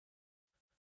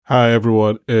Hi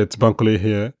everyone, it's Bankole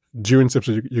here. During this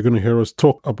episode, you're going to hear us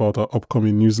talk about our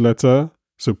upcoming newsletter.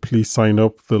 So please sign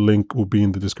up. The link will be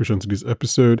in the description to this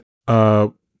episode.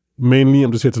 Mainly,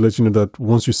 I'm just here to let you know that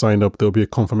once you sign up, there'll be a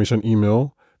confirmation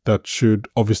email that should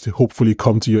obviously hopefully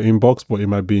come to your inbox, but it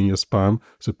might be in your spam.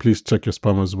 So please check your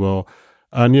spam as well.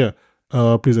 And yeah,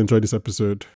 please enjoy this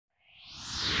episode.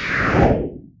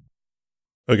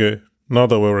 Okay, now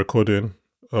that we're recording,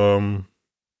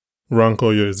 rank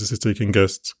all yours. This is taking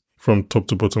guests from top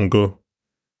to bottom. Go.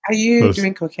 Are you First.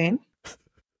 doing cocaine?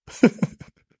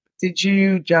 Did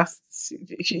you just?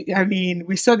 I mean,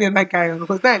 we saw the other guy on.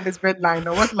 Was that in this red line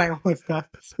or what line was that?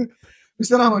 We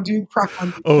saw him doing crack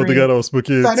on the Oh, the train. guy that was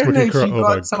smoking, So I don't know smoking if crack. you Oh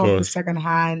my got some of the gosh.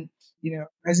 secondhand,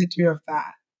 residue of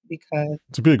that because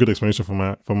To be a good explanation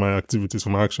for my activities, for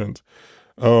my actions.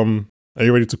 Are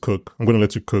you ready to cook? I'm gonna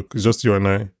let you cook. It's just you and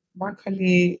I.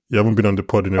 Markley. You haven't been on the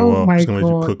pod in a Oh while. I'm my just gonna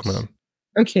let you God. cook, man.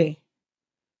 Okay,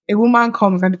 a woman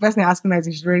comes and the person asking her is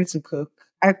she's ready to cook.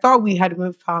 I thought we had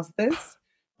moved past this,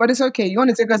 but it's okay. You want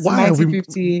to take us Why to are we-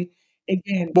 1950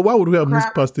 again? But why would we have moved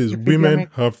Crap, past this? epidemic. Women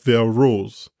have their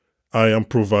roles. I am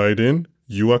providing.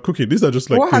 You are cooking. These are just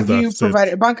like What things have that you I've said.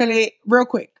 provided? Bankole, real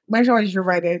quick, mention what you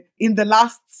provided in the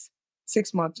last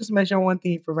 6 months. Just mention one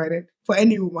thing you provided for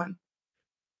any woman.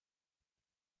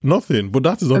 Nothing. But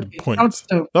that is not the Okay, point. not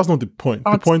so. That's not the point.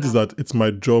 The Not point is so. that it's my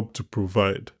job to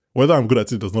provide. Whether I'm good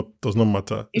at it does not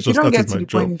matter. If It's you just don't that get is to my the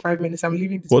point job. in 5 minutes, I'm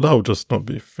leaving this. Well, that would just not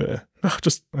be fair.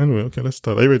 Just anyway, okay, let's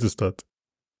start. Are you ready to start?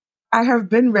 I have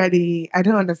been ready. I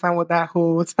don't understand what that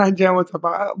whole tangent was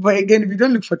about. But again, if you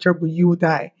don't look for trouble, you will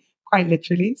die. Quite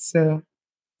literally. So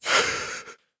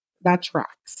that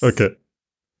tracks. Okay,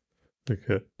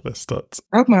 let's start.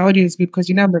 I hope my audio is good because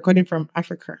I'm recording from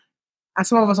Africa. And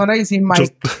some of us are not using mic.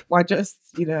 Just We're just,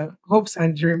 hopes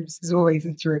and dreams is what we're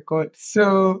using to record.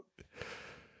 So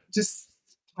just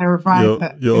clarify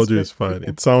that. your it's audio is fine.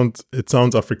 It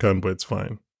sounds African, but it's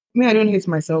fine. Me, I don't hate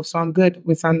myself, so I'm good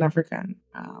with sounding African.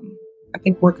 I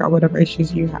think work out whatever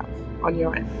issues you have on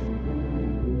your end.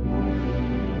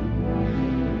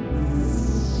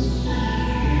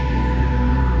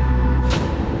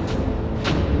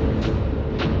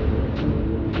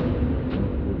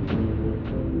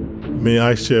 May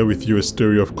I share with you a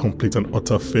story of complete and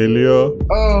utter failure?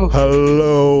 Oh,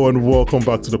 Hello and welcome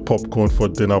back to the Popcorn for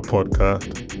Dinner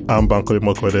podcast. I'm Bankole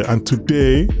Mokwede, and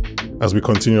today, as we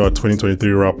continue our 2023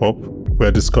 wrap-up,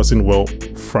 we're discussing, well,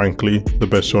 frankly, the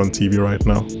best show on TV right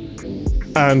now.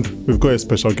 And we've got a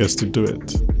special guest to do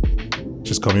it.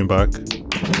 She's coming back.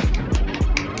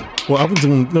 Well, I haven't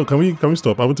even... No, can we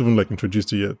stop? I haven't even,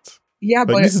 introduced you yet. yeah,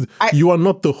 but This is... You are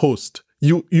not the host.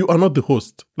 You are not the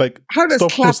host. how does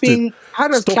stop clapping? hosting. How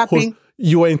does Stop clapping?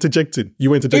 You are interjecting.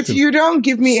 If you don't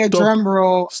give me a Stop- drum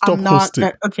roll, stop I'm not.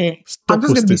 hosting. Okay, Stop I'm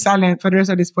just going to be hosting. silent for the rest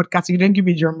of this podcast. If you don't give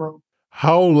me a drum roll.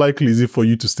 How likely is it for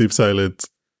you to stay silent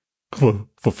for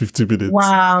 50 minutes?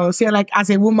 Wow. So you're like,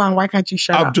 as a woman, why can't you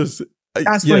shut I'm up? just...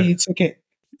 That's yeah, where you took it.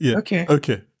 yeah.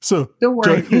 Okay. So, Don't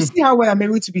worry. join- You see how well I'm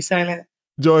able to be silent.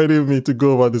 joining me to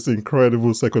go over this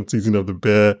incredible second season of The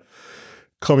Bear,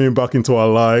 coming back into our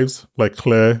lives, like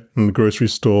Claire in the grocery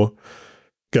store.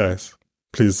 Guys,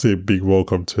 please say a big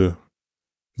welcome to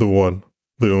the one,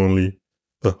 the only,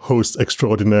 the host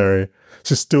extraordinary.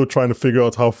 She's still trying to figure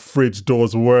out how fridge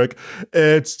doors work.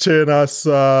 It's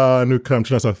Chinasa. Anukam,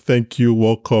 Chinasa, thank you.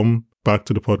 Welcome back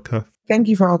to the podcast. Thank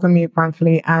you for welcoming me,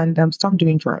 Bankole, and stop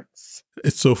doing drugs.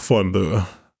 It's so fun though.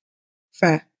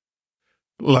 Fair.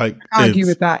 Like, I argue it's-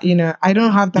 with that. I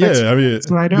don't have that. yeah, I mean, experience,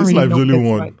 so I don't this really life's know only what it's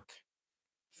one. like.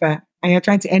 Fair. And you're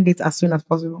trying to end it as soon as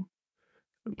possible.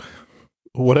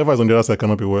 Whatever is on the other side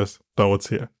cannot be worse than what's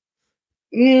here.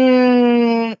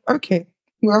 Okay.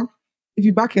 Well, if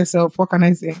you back yourself, what can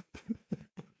I say?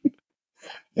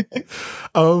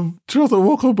 Chinasa,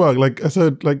 welcome back. Like I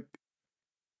said,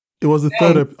 it was the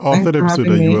Thanks. our Thanks third for episode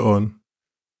having that you me. were on.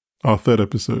 Our third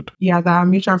episode. Yeah, that our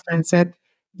mutual friend said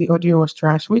the audio was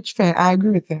trash, which fair. I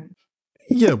agree with him.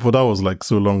 Yeah, but that was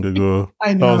so long ago.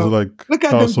 I That was know. Look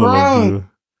at that the was so long growth. ago.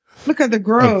 Look at the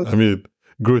growth. I mean,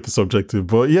 growth is subjective,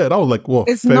 but yeah, that was what,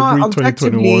 It's February not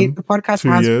objectively 2021. the podcast 2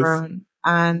 has years. grown.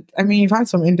 And I mean, you've had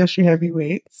some industry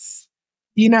heavyweights,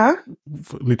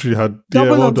 Literally had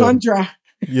double well done. entendre.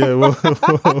 Yeah,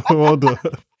 well done.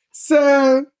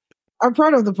 So I'm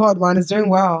proud of the pod, man. It's doing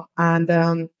well.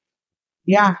 And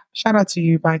yeah, shout out to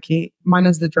you, Banky.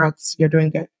 Minus the drugs, you're doing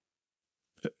good.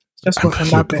 Just work on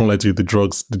that I bit. can't lie to you, the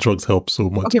drugs help so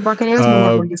much. Okay, Banky, let's move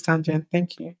on from this tangent.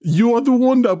 Thank you. You are the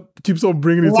one that keeps on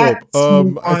bringing it Let's up.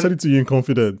 move I on. said it to you in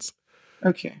confidence.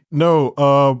 Okay. No,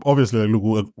 obviously,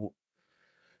 look,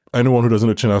 anyone who doesn't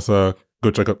know Chinasa,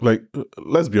 go check out. Like,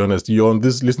 let's be honest, you're on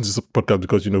this listen to this podcast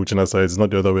because you know Chinasa is, it's not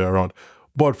the other way around.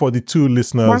 But for the two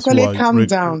listeners Margole, calm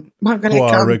down. who Margole,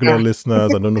 are calm regular down.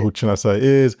 listeners and don't know who Chinasa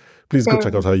is, please go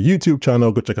check out her YouTube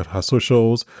channel, go check out her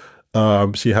socials.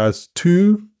 She has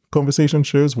 2 conversation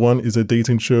shows. One is a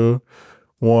dating show.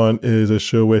 One is a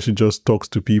show where she just talks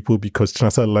to people because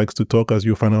Chinasa likes to talk, as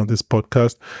you'll find out on this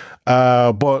podcast.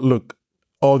 But look,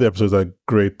 all the episodes are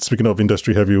great. Speaking of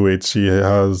industry heavyweights, she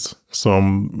has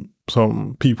some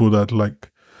people that like.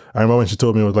 I remember when she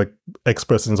told me it was like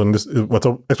ex-persons on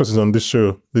this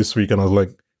show this week, and I was like,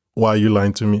 "Why are you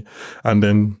lying to me?" And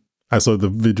then I saw the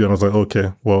video, and I was like,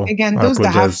 "Okay, well, Again, I those that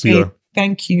have apologize." faith,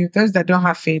 thank you. Those that don't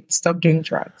have faith, stop doing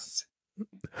drugs.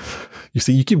 You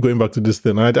see, you keep going back to this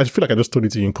thing. I feel like I just told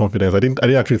it to you in confidence. I didn't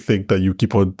actually think that you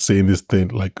keep on saying this thing.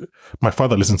 Like, my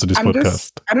father listens to this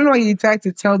podcast. I don't know why you tried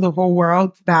to tell the whole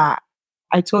world that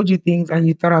I told you things and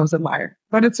you thought I was a liar.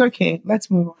 But it's okay.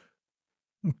 Let's move on.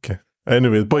 Okay.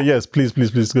 Anyway, but yes, please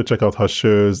go check out her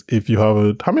shows. If you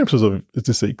haven't, how many episodes of is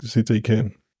this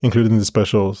taken, including the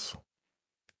specials?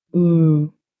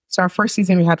 Ooh. So our first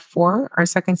season we had 4. Our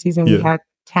second season we had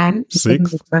 10.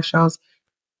 6 the specials.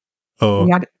 Oh,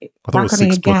 We had, I thought it was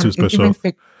 6 plus 2 specials.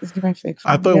 It's giving fake.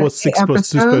 I thought it was 6 plus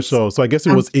 2 specials. So I guess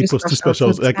it was 8 plus 2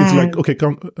 specials. Like, it's like, okay,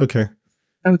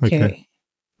 okay.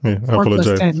 Yeah, I 4 apologize.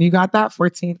 plus 10. You got that?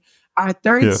 14. Our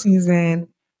third season,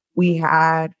 we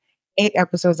had 8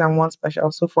 episodes and 1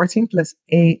 special. So 14 plus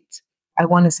 8, I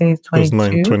want to say it's 22.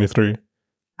 Plus 9, 23.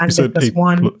 And then plus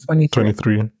 1, 23.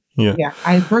 23. Yeah. Yeah.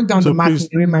 I broke down the math in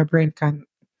the way my brain can.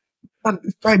 I'm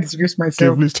trying to disgrace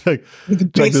myself. Please check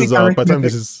this out. By the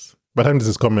time this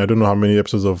is coming, I don't know how many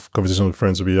episodes of Conversation with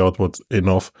Friends will be out, but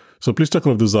enough. So please check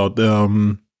all of those out.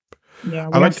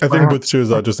 I think both shows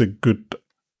are just a good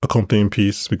accompanying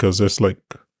piece because there's like,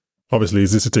 obviously,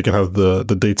 Easy Taken has the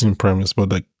dating premise, but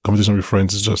like Conversation with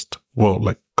Friends is just, well,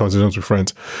 like Conversations with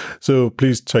Friends. So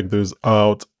please check those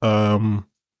out.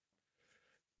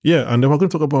 Yeah, and then we're going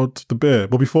to talk about The Bear.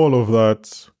 But before all of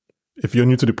that, if you're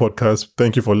new to the podcast,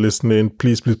 thank you for listening.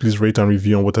 Please rate and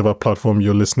review on whatever platform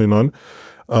you're listening on.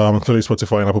 Clearly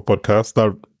Spotify and Apple Podcasts.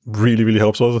 That really, really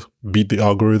helps us beat the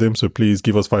algorithm. So please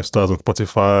give us 5 stars on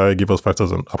Spotify, give us 5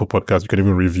 stars on Apple Podcasts. You can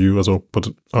even review as well, put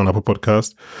it on Apple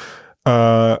Podcasts.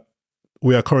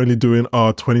 We are currently doing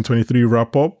our 2023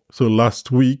 wrap up. So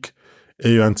last week,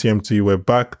 AU and TMT were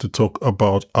back to talk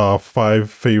about our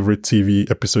 5 favorite TV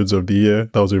episodes of the year.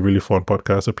 That was a really fun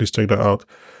podcast. So please check that out.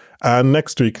 And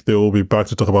next week, they will be back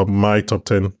to talk about my top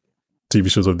 10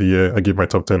 TV shows of the year. I give my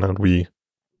top 10 and we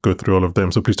go through all of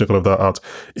them. So please check all of that out.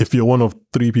 If you're one of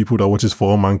 3 people that watches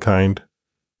For All Mankind,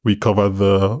 we cover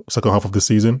the second half of the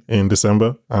season in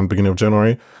December and beginning of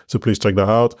January. So please check that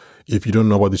out. If you don't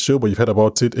know about the show, but you've heard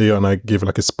about it, Aya and I gave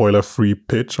like a spoiler-free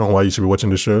pitch on why you should be watching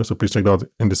the show. So please check that out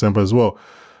in December as well.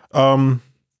 Final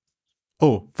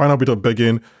bit of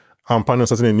begging. I'm planning on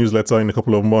starting a newsletter in a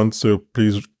couple of months. So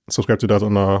please subscribe to that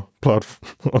on our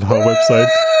platform, on our website.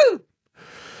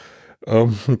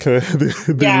 Okay.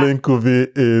 The link will be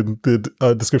in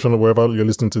the description of wherever you're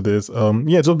listening to this.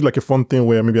 It's just like a fun thing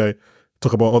where maybe I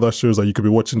talk about other shows that you could be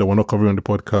watching that we're not covering on the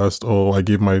podcast, or I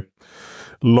give my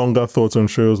longer thoughts on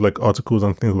shows like articles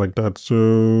and things like that.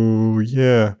 So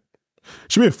yeah,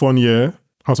 should be a fun year.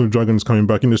 House of Dragon is coming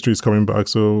back, Industry is coming back,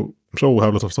 so I'm sure we'll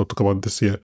have lots of stuff to talk about this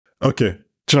year. Okay,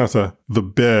 Chinasa, The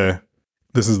Bear.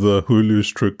 This is the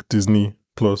Hulu / Disney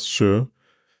Plus show.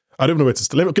 I don't know where to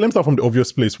start. Let me start from the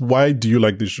obvious place. Why do you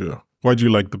like this show? Why do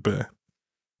you like The Bear?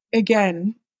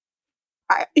 Again,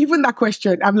 even that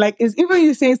question, I'm like, is even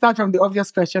you saying start from the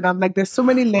obvious question? I'm like, there's so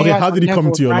many layers. Okay, how did it come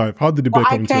into your life? How did The Bear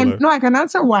come into your life? No, I can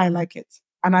answer why I like it.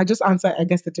 And I just answer, I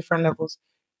guess, the different levels.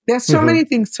 There's so many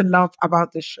things to love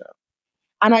about this show.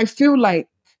 And I feel like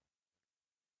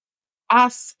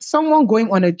as someone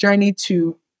going on a journey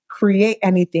to create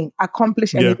anything,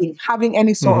 accomplish anything, having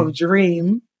any sort of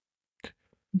dream,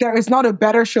 there is not a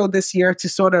better show this year to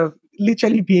sort of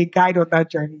literally be a guide on that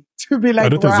journey. To be like, I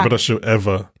don't think there's a better show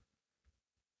ever.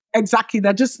 Exactly.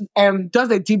 That just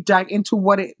does a deep dive into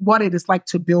what it is like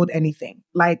to build anything.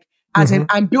 Like, as in,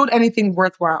 and build anything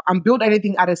worthwhile, and build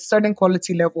anything at a certain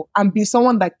quality level, and be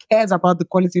someone that cares about the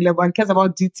quality level and cares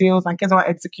about details and cares about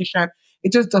execution.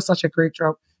 It just does such a great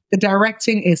job. The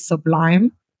directing is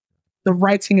sublime. The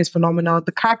writing is phenomenal.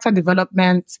 The character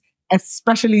development,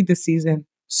 especially this season,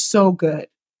 so good.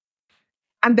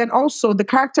 And then also the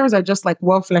characters are just like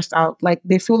well fleshed out. Like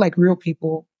they feel like real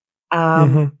people.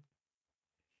 They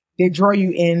draw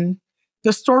you in. The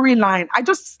storyline, I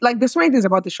just like, there's so many things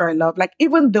about the show I love. Like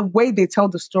even the way they tell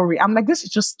the story, I'm like, this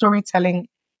is just storytelling,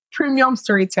 premium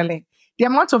storytelling. The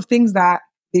amount of things that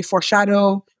they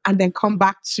foreshadow and then come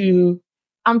back to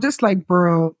I'm just like,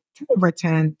 bro, 10 over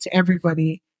 10 to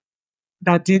everybody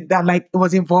that did that, like,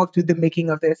 was involved with the making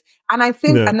of this. And I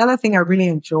think Yeah. another thing I really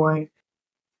enjoy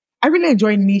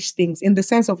niche things in the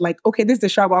sense of like, okay, this is the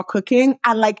show about cooking.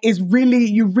 And like, you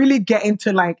really get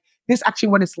into like, this actually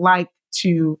what it's like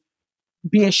to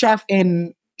be a chef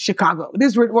in Chicago.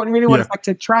 This is what Yeah. it's like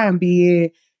to try and be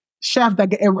a chef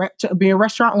to be a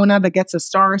restaurant owner that gets a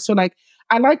star. So like,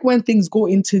 I like when things go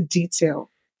into detail,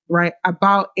 right,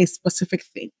 about a specific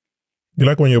thing. You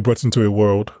like when you're brought into a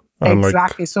world and like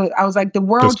Exactly. So I was like, the there's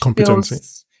world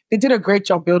competency. they did a great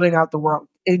job building out the world.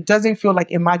 It doesn't feel like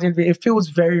imaginary. It feels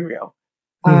very real.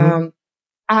 Mm-hmm.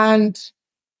 And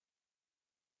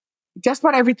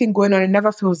despite everything going on, it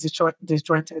never feels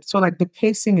disjointed. So like the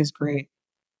pacing is great.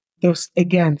 There's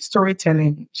again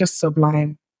storytelling, just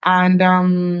sublime. And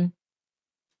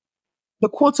the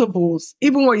quotables,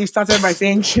 even when you started by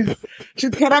saying can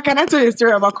I tell you a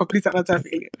story about complete and utter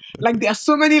failure? Like there are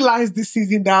so many lines this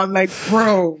season that I'm like,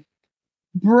 bro.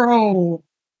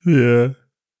 Yeah.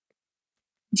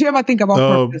 Do you ever think about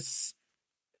purpose?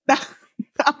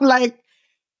 I'm like,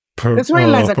 there's so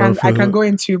many lines I can go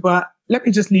into, but let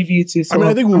me just leave you to. I mean,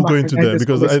 I think we'll go into that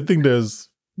because I think there's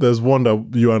one that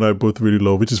you and I both really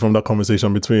love, which is from that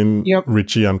conversation between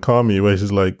Richie and Kami, where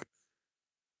she's like,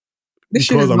 this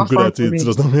because I'm good at it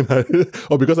does not mean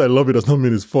or because I love it does not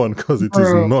mean it's fun, because it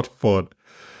is not fun.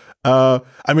 I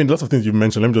mean, lots of things you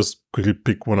mentioned. Let me just quickly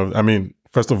pick one of. I mean,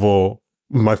 first of all,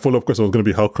 my follow-up question was going to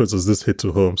be how close does this hit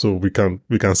to home? So we can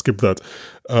skip that.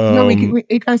 No,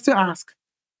 we can still ask.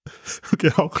 Okay,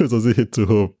 how close does it hit to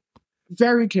home?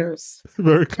 Very close.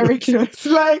 Very close. Very close.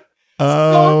 Like,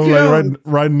 so close. Like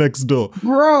right next door.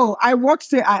 Bro, I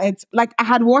watched it like I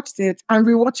had watched it and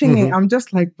rewatching it. I'm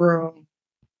just like, bro.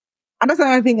 And that's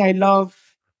another thing I love.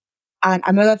 And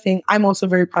another thing I'm also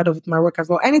very proud of with my work as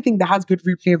well. Anything that has good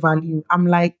replay value, I'm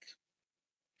like,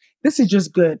 this is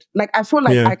just good. Like, I feel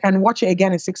like I can watch it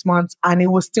again in 6 months and it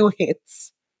will still hit.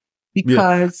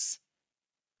 Because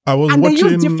I was watching...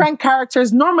 they use different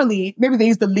characters. Normally, maybe they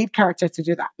use the lead character to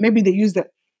do that. Maybe they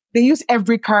use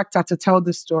every character to tell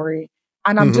the story.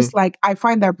 And I'm just like, I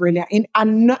find that brilliant.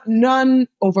 And none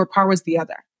overpowers the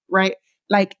other, right?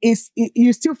 Like,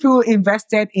 you still feel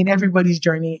invested in everybody's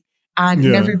journey and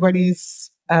in everybody's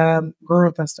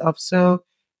growth and stuff. So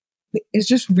it's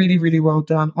just really, really well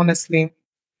done, honestly.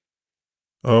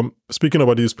 Speaking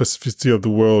about the specificity of the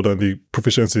world and the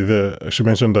proficiency there, she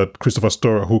mentioned that Christopher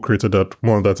Storer, who created that,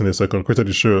 more on that in a second, created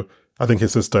the show. I think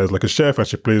his sister is like a chef and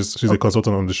she's a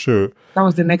consultant on the show. That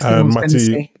was the next thing I was going to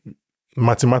say.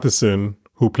 Matty Matheson,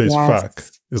 who plays Fack,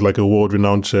 is like a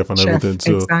world-renowned chef and everything.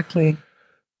 So exactly.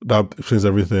 That explains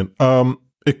everything. By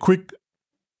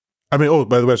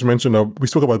the way, I should mention, we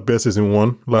spoke about Bear Season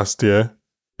 1 last year.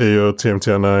 AO,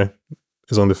 TMT and I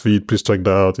is on the feed. Please check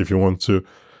that out if you want to.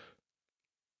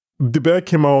 The Bear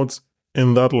came out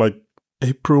in that like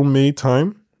April, May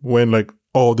time when like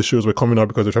all the shows were coming out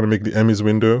because they're trying to make the Emmys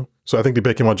window. So I think The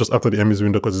Bear came out just after the Emmys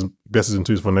window because Bear Season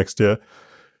 2 is for next year.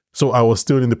 So I was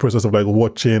still in the process of like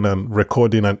watching and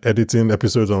recording and editing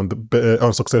episodes on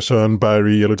Succession,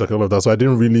 Barry, Yellow Jacket, all of that. So I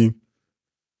didn't really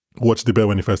watch The Bear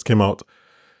when it first came out.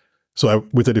 So I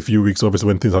waited a few weeks, obviously,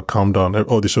 when things had calmed down.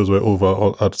 All the shows were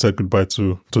over. I'd said goodbye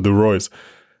to the Roys.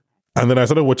 And then I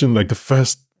started watching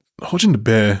The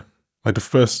Bear, like the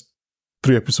first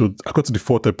 3 episodes. I got to the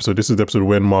 4th episode. This is the episode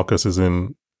when Marcus is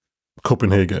in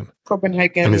Copenhagen.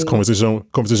 And his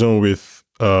conversation with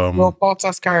Will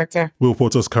Porter's character.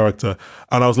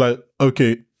 And I was like,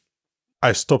 okay,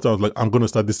 I stopped. I was like, I'm going to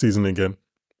start this season again.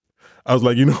 I was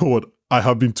like, you know what? I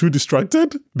have been too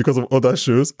distracted because of other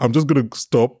shows. I'm just going to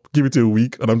stop, give it a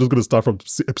week, and I'm just going to start from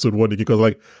episode 1 again because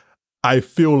like, I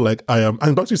feel like I am,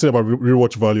 and that's what you said about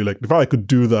rewatch value. Like, the fact I could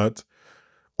do that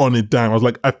on a dime, I was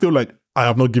like, I feel like I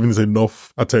have not given this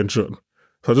enough attention.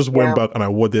 So I just went back and I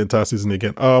watched the entire season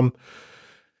again.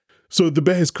 So The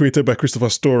Bear is created by Christopher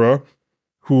Storer,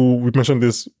 who we mentioned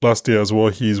this last year as well.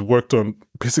 He's worked on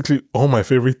basically all my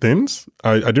favorite things.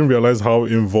 I didn't realize how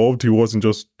involved he was in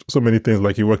just so many things.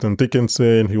 Like he worked on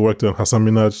Dickinson, he worked on Hassan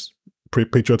Minaj's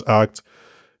Patriot Act.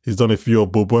 He's done a few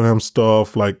of Bo Burnham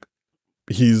stuff. Like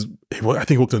I think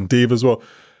he worked on Dave as well.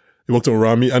 He worked on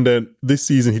Rami. And then this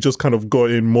season, he just kind of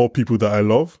got in more people that I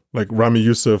love. Like Rami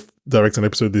Youssef directs an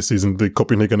episode this season, the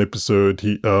Copenhagen episode.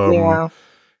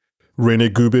 Rene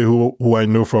Gube, who I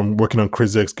know from working on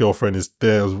Crazy Ex-Girlfriend, is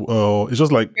there as well. It's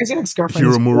just like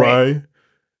Hiro Murai,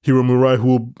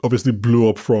 who obviously blew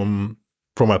up from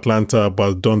Atlanta,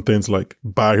 but done things like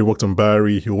Barry. He worked on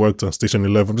Barry. He worked on Station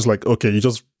 11. I'm just like, okay, you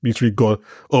just literally got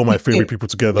all my favorite people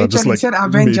together. Just like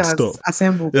Avengers stuff.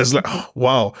 assemble. It's like, oh,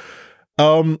 wow.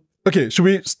 Okay, should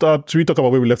we talk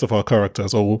about where we left off our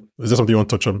characters, or is there something you want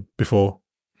to touch on before?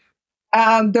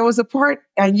 There was a part,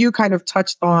 and you kind of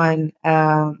touched on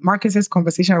Marcus's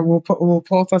conversation with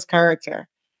Walter's character.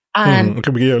 And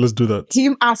Okay, yeah, let's do that.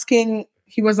 Him asking,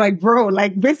 he was like, bro,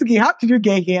 like, basically, how did you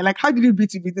get here? Like, how did you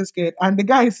beat this kid? And the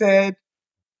guy said,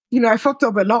 I fucked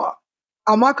up a lot.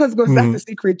 And Marcus goes, that's the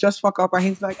secret, just fuck up. And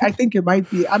he's like, I think it might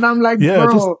be. And I'm like, yeah,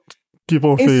 bro, just keep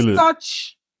on failing.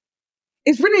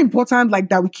 It's really important, like,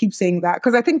 that we keep saying that.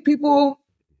 Because I think people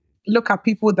look at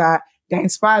people that they're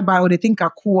inspired by, or they think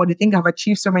are cool, or they think have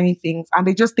achieved so many things, and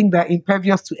they just think they're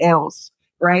impervious to L's,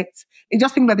 right? They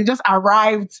just think that they just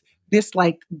arrived this,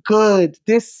 like, good,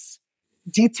 this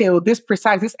detailed, this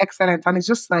precise, this excellent. And it's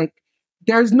just like,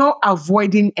 there's no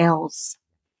avoiding L's.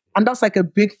 And that's like a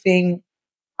big thing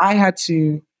I had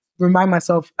to remind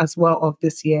myself as well of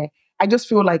this year. I just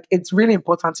feel like it's really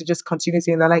important to just continue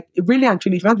saying that, like, really and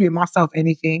truly, if you want to be a master of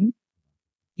anything,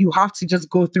 you have to just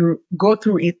go through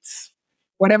it,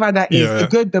 whatever that is, the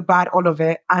good, the bad, all of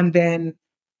it, and then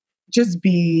just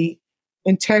be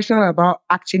intentional about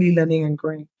actually learning and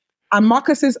growing. And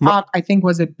Marcus's arc, I think,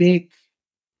 was a big,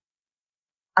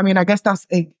 I guess that's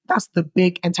the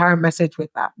big entire message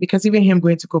with that, because even him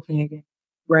going to Copenhagen,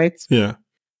 right? Yeah.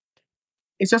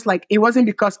 It's just like, it wasn't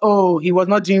because, he was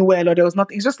not doing well or there was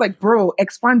nothing. It's just like, bro,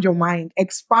 expand your mind,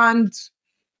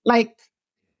 like,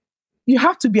 you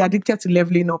have to be addicted to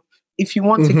leveling up if you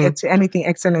want to get to anything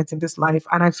excellent in this life.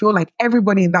 And I feel like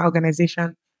everybody in that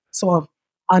organization sort of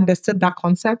understood that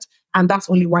concept, and that's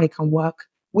only why it can work,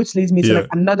 which leads me to like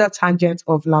another tangent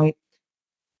of like,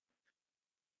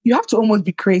 you have to almost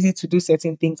be crazy to do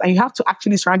certain things, and you have to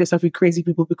actually surround yourself with crazy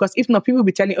people, because if not, people will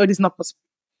be telling you, this is not possible.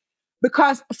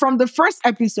 Because from the first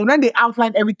episode, when they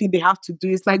outlined everything they have to do,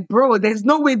 it's like, bro, there's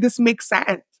no way this makes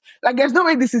sense. Like, there's no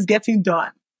way this is getting done.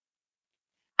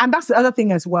 And that's the other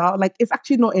thing as well. Like, it's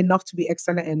actually not enough to be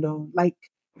excellent alone. Like,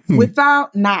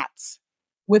 without Nat,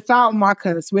 without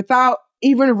Marcus, without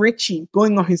even Richie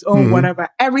going on his own, whatever,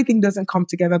 everything doesn't come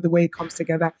together the way it comes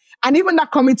together. And even that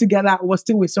coming together was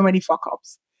still with so many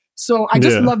fuck-ups. So I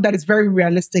just love that it's very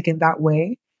realistic in that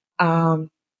way. And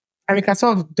we can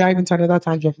sort of dive into another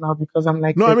tangent now, because I'm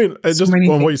like, no, I mean, just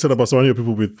on what you said about surrounding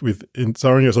people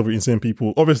surrounding yourself with insane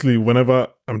people. Obviously, whenever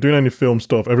I'm doing any film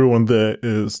stuff, everyone there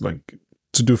is like,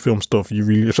 to do film stuff, you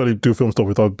really actually do film stuff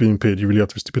without being paid. You really have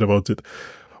to be stupid about it.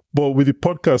 But with the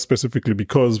podcast specifically,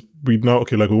 because we now,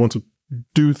 we want to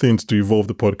do things to evolve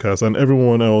the podcast, and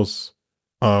everyone who's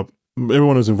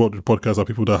involved with the podcast are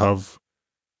people that have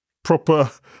proper,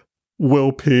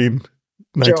 well-paying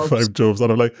 9-to-5 jobs.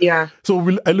 And I'm like,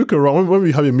 so I look around when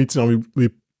we have a meeting and we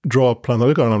draw a plan. I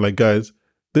look around and I'm like, guys,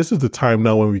 this is the time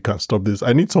now when we can't stop this.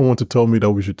 I need someone to tell me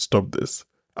that we should stop this.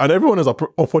 And everyone is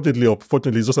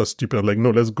unfortunately is just as stupid. I'm like,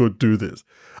 no, let's go do this.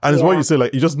 And it's what you say,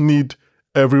 like, you just need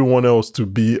everyone else to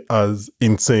be as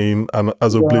insane and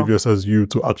as oblivious as you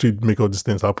to actually make all these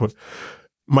things happen.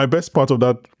 My best part of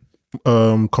that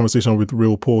conversation with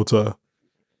Real Porter,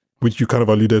 which you kind of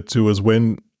alluded to, is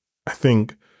when I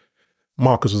think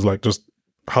Marcus was like, just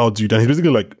how do you do? And he's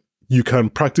basically like, you can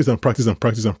practice and practice and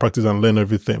practice and practice and learn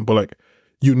everything, but like,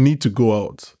 you need to go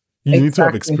out. You need to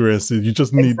have experiences. You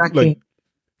just need like,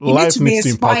 life needs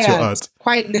to impact your art.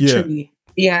 Quite literally.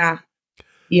 Yeah.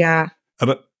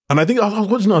 And I think I was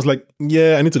watching, I was like,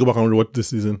 yeah, I need to go back and rewatch this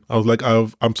season. I was like,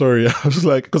 I'm sorry. I was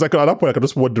like, because at that point I could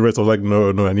just watch the rest. I was like,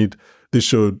 no, I need, this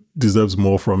show deserves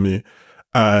more from me.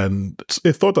 And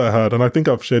a thought I had, and I think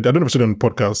I've shared, I don't know if I've shared it on the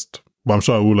podcast, but I'm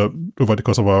sure I will over the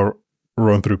course of our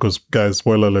run through, because guys,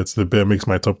 spoiler alerts, The Bear makes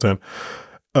my top 10.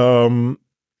 And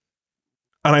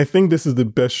I think this is the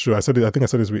best show. I think I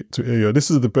said this to Ayo.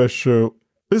 This is the best show.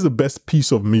 This is the best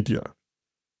piece of media,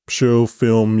 show,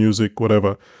 film, music,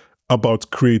 whatever,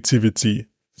 about creativity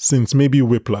since maybe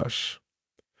Whiplash.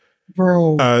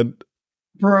 Bro. And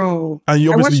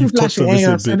you obviously you've touched on this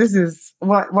a bit. So this is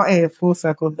what a full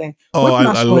circle thing.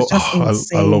 I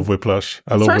love Whiplash.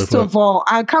 First of all,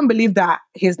 I can't believe that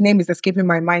his name is escaping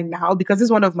my mind now, because this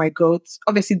is one of my goats.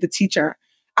 Obviously, the teacher.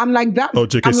 I'm like that. Oh,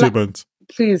 J.K. Simmons.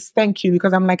 Please, thank you,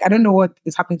 because I'm like, I don't know what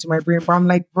is happening to my brain, but I'm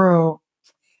like, bro,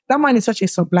 that man is such a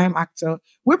sublime actor.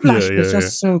 Whiplash is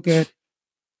just so good.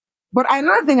 But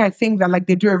another thing I think that like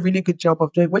they do a really good job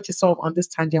of doing, which is sort of on this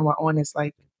tangent we're on, is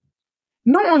like,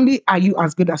 not only are you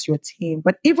as good as your team,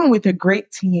 but even with a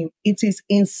great team, it is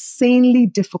insanely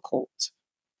difficult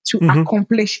to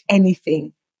accomplish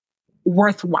anything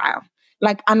worthwhile.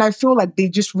 Like, and I feel like they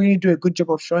just really do a good job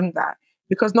of showing that.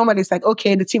 Because normally it's like,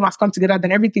 okay, the team has come together,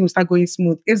 then everything will start going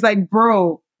smooth. It's like,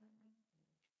 bro,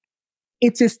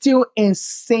 it is still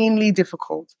insanely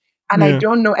difficult. And I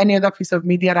don't know any other piece of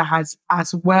media that has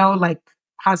as well, like,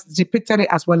 has depicted it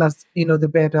as well as, the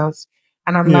bear does.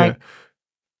 And I'm Yeah. like,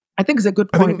 I think it's a good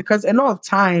I point think because a lot of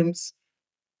times,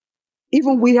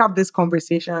 even we have this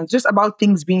conversation just about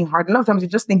things being hard. A lot of times you're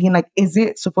just thinking like, is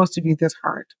it supposed to be this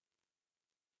hard?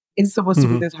 Is it supposed to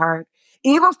be this hard? It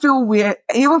even feel weird.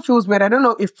 It even feels weird. I don't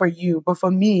know if for you, but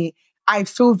for me, I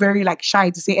feel very like shy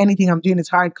to say anything I'm doing is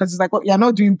hard because it's like, well, you're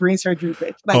not doing brain surgery,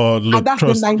 bitch. Like, and look, that's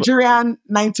the Nigerian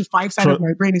 9 to 5 side of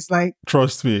my brain. It's like,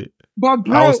 trust me. but I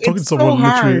bro, was talking to it's so someone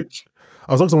literally. hard.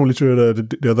 I was talking to someone literally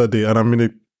the other day, and I'm in a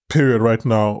period right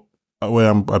now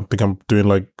where I think I'm doing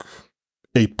like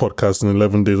 8 podcasts in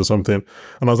 11 days or something.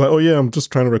 And I was like, oh yeah, I'm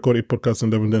just trying to record 8 podcasts in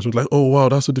 11 days. She was like, oh wow,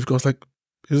 that's so difficult. I was like,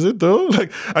 is it though?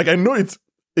 Like I know it's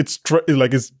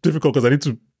difficult because I need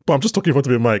to. But I'm just talking in front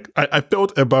of a mic. I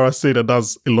felt embarrassed saying that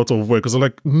that's a lot of work because I'm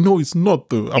like, no, it's not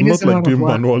though. I'm It not is a like lot of doing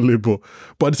work. manual labor.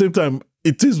 But at the same time,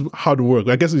 it is hard work.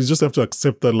 I guess you just have to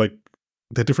accept that like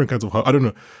there are different kinds of hard. I don't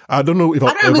know. I don't know if I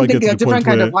I'll don't ever even get think to they're the point different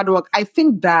kind where of hard work. I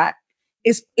think that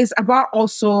it's about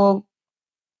also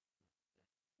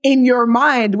in your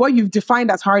mind, what you've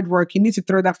defined as hard work, you need to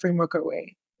throw that framework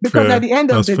away. Because at fair. the end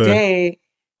of That's the fair. day,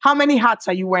 how many hats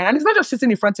are you wearing? And it's not just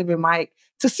sitting in front of a mic.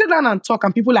 To sit down and talk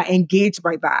and people are engaged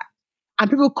by that. And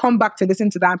people come back to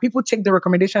listen to that and people take the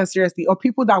recommendation seriously. Or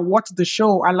people that watch the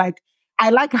show are like,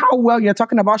 I like how well you're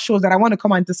talking about shows that I want to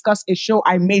come and discuss a show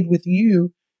I made with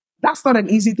you. That's not an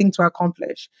easy thing to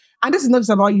accomplish. And this is not just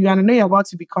about you. And I know you're about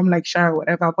to become like shy or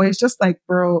whatever, but it's just like,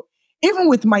 bro, even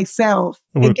with myself,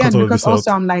 We'll cut again, all of because this out.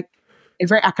 also I'm like a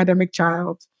very academic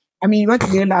child. I mean, you went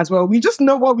to Yale as well. We just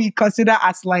know what we consider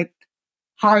as like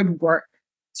hard work.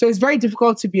 So it's very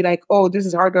difficult to be like, oh, this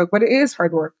is hard work, but it is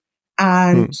hard work.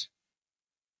 And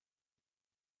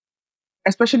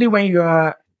especially when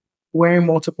you're wearing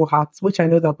multiple hats, which I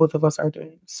know that both of us are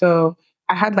doing. So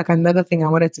I had like another thing I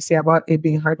wanted to say about it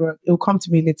being hard work. It will come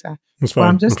to me later. It's But I'm fine.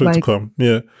 I'm just clear to like, come.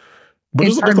 Yeah. But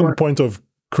it's just hard on the work. point of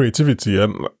creativity,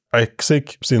 and I say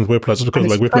since Whiplash, just because And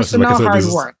it's like Whiplash is like I personal said, hard this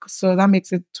is work. So that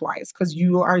makes it twice because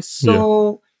you are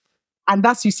so, and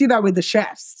that's, you see that with the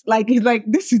chefs. Like, he's like,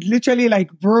 this is literally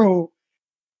like, bro.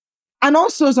 And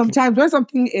also sometimes when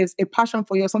something is a passion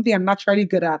for you, or something I'm naturally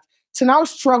good at, to now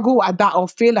struggle at that or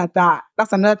fail at that,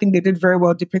 that's another thing they did very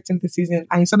well depicting the season.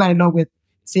 And you saw that I know with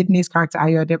Sydney's character,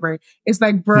 Ayo Adebayo. It's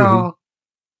like, bro,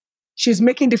 she's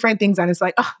making different things and it's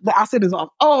like, the acid is off.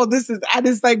 Oh, this is, and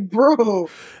it's like, bro,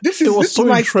 this it is was so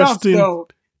my stuff interesting. though.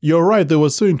 You're right. It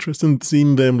was so interesting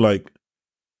seeing them like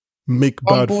make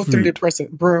bad Humble through the food. person,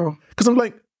 bro. Because I'm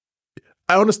like,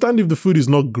 I understand if the food is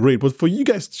not great, but for you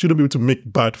guys shouldn't be able to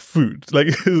make bad food. Like,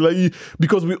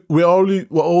 because we're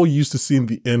all used to seeing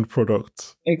the end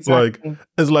product. Exactly. Like,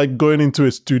 it's like going into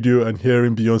a studio and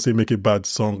hearing Beyonce make a bad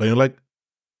song, and you're like,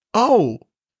 oh,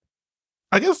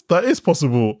 I guess that is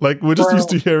possible. Like, we're just used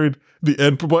to hearing the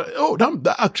end, but oh,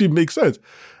 that actually makes sense.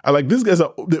 And like, these guys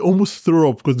they almost throw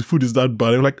up because the food is that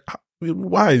bad. And like,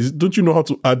 why? Don't you know how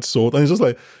to add salt? And it's just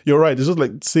like, you're right. It's just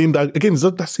like saying that, again, it's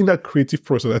just seeing that creative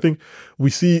process. I think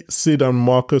we see Sid and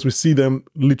Marcus, we see them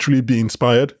literally be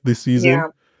inspired this season. Yeah.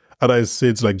 And I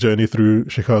Sid's like journey through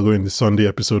Chicago in the Sunday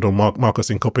episode, or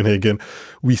Marcus in Copenhagen.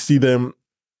 We see them,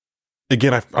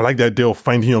 again, I like the idea of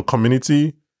finding your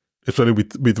community, especially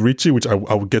with Richie, which I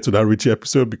will get to that Richie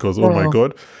episode because, oh my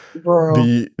God,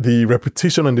 the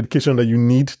repetition and dedication that you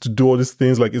need to do all these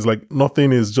things, like, it's like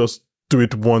nothing is just do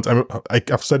it once.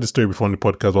 I've said this story before on the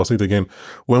podcast, but I'll say it again.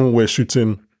 When we were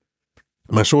shooting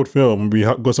my short film, we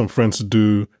got some friends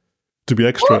to be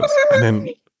extras,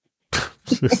 and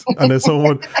then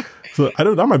someone. So I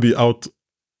don't. That might be out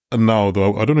now,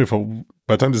 though. I don't know if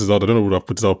by the time this is out, I don't know if I'll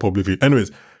put it out publicly.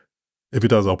 Anyways, if it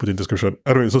does, I'll put it in the description.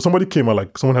 Anyway, so somebody came at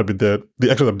like, someone had been there.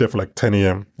 The extras have been there for like 10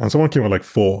 a.m. and someone came at like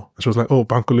 4. And she was like, "Oh,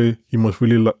 Bankole, you must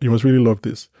really love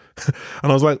this."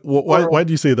 And I was like, "Why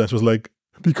do you say that?" She was like,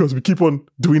 "Because we keep on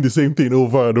doing the same thing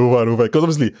over and over and over." Because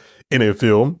obviously, in a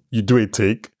film, you do a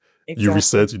take, you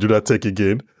reset, you do that take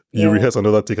again, you rehearse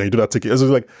another take, and you do that take. And so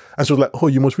like, and she was like, "Oh,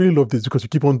 you must really love this because you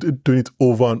keep on doing it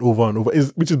over and over and over,"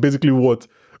 which is basically what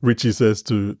Richie says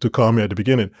to Kami at the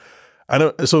beginning.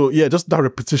 And so yeah, just that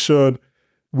repetition.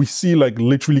 We see like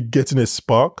literally getting a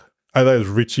spark. Either it's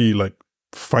Richie like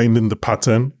finding the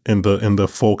pattern in the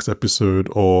Folks episode,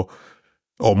 or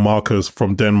Marcus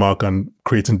from Denmark and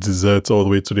creating desserts all the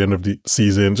way to the end of the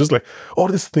season. Just like all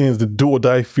these things, the do or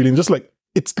die feeling, just like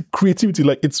it's the creativity.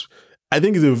 Like I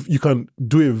think you can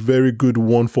do a very good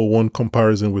 1-for-1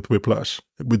 comparison with Whiplash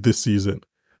with this season.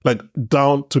 Like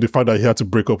down to the fact that he had to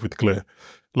break up with Claire.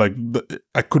 Like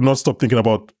I could not stop thinking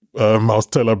about Miles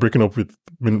Teller breaking up with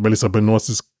Melissa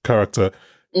Benoist's character.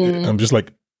 I'm just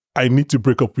like, I need to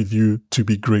break up with you to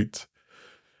be great.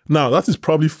 Now, that is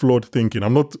probably flawed thinking.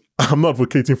 I'm not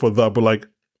advocating for that, but like,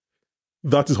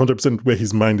 that is 100% where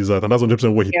his mind is at, and that's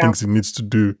 100% what he thinks he needs to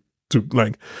do to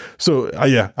like. So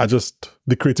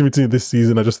the creativity this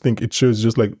season, I just think it shows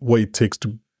just like what it takes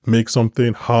to make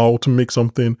something, how to make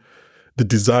something, the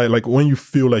desire. Like when you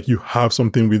feel like you have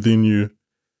something within you,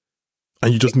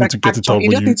 and you just need to get it out.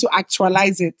 You just need to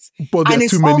actualize it, but there and are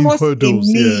it's too many almost hurdles.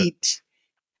 a need.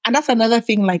 And that's another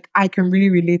thing. Like I can really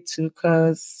relate to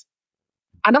because.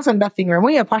 And that's another thing, right?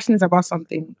 When you're passionate about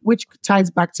something, which ties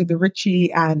back to the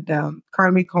Richie and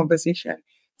Karmi conversation.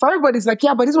 For everybody's like,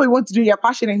 yeah, but this is what you want to do. You're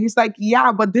passionate. And he's like,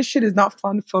 yeah, but this shit is not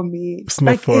fun for me. It's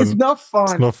not fun. It's not fun.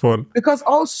 It's not fun. Because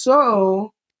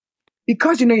also,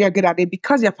 because you know you're good at it,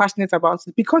 because you're passionate about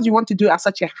it, because you want to do it at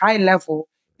such a high level,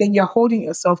 then you're holding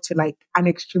yourself to like an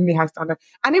extremely high standard.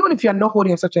 And even if you're not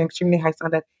holding such an extremely high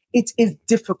standard, it is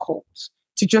difficult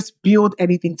to just build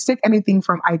anything, to take anything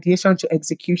from ideation to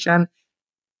execution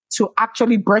to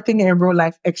actually birthing it in real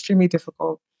life, extremely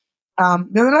difficult.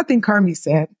 There's another thing Carmi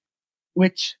said,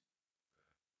 which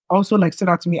also like stood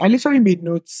out to me. I literally made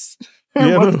notes.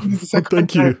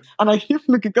 Thank you. And I keep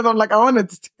looking because I'm like, I wanted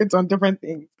to take on different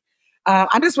things.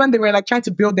 And this when they were like trying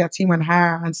to build their team and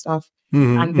hire and stuff.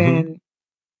 And then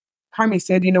Carmi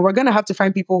said, you know, we're going to have to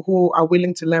find people who are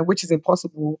willing to learn, which is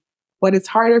impossible. But it's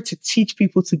harder to teach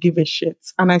people to give a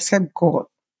shit. And I said, God.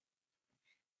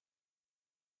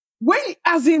 Wait,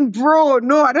 as in, bro,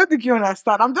 no, I don't think you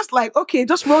understand. I'm just like, okay,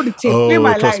 just roll the tape, play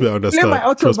my life, me, I understand. play my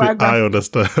autobiography. Trust me, I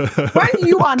understand. When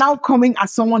you are now coming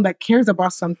as someone that cares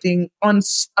about something on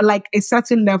like a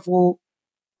certain level,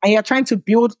 and you're trying to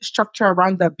build structure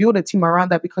around that, build a team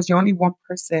around that because you're only one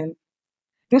person,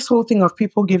 this whole thing of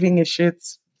people giving a shit.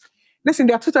 Listen,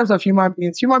 there are two types of human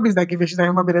beings. Human beings that give a shit and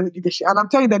human beings that don't give a shit. And I'm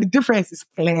telling you that the difference is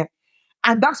clear.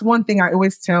 And that's one thing I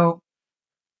always tell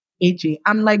AJ.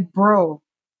 I'm like, bro,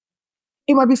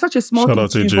 it might be such a small thing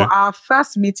to you, but our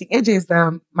first meeting, AJ is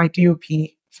my DOP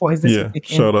for Is This Yeah,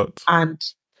 shout out. And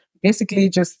basically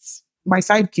just my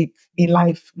sidekick in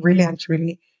life, really and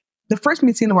truly. The first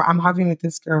meeting where I'm having with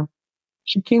this girl,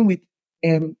 she came with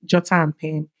Jota and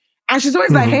Pen. And she's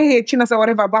always like, hey, Chinasa,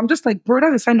 whatever. But I'm just like, bro,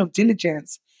 that's a sign of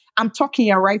diligence. I'm talking,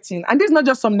 you're writing. And this is not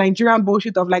just some Nigerian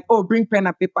bullshit of like, oh, bring pen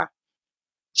and paper.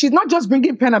 She's not just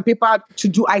bringing pen and paper to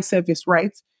do eye service,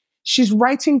 right? She's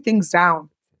writing things down.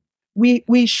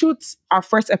 We shoot our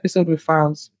first episode with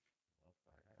files.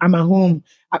 I'm at home.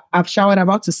 I've showered, I'm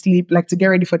about to sleep, like to get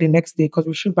ready for the next day because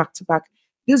we shoot back to back.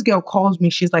 This girl calls me.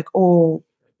 She's like, oh,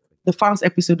 the files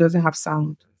episode doesn't have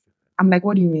sound. I'm like,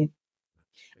 what do you mean?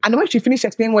 And when she finished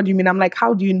explaining what do you mean, I'm like,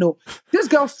 how do you know? This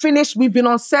girl finished. We've been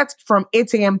on set from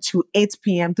 8 a.m. to 8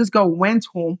 p.m. This girl went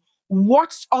home,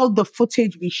 watched all the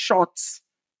footage we shot,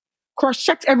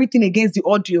 cross-checked everything against the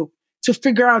audio to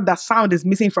figure out that sound is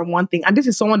missing from one thing. And this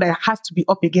is someone that has to be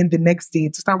up again the next day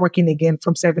to start working again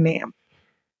from 7 a.m.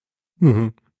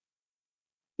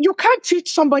 You can't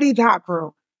teach somebody that,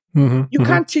 bro. You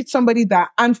can't teach somebody that.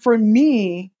 And for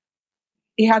me,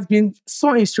 it has been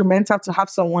so instrumental to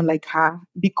have someone like her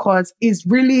because it's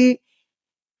really,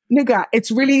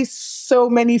 it's really so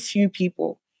many few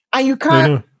people. And you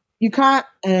can't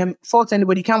fault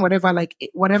anybody, you can't whatever. Like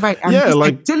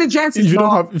diligence is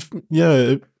not...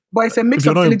 But it's a mix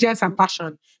of diligence and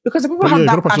passion. Because people have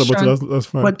that passion, that's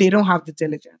fine. But they don't have the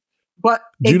diligence. But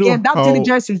again, that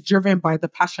diligence is driven by the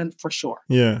passion for sure.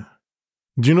 Yeah.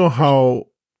 Do you know how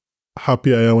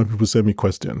happy I am when people send me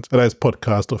questions? Whether it's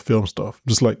podcast or film stuff.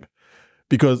 Just like,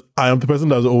 because I am the person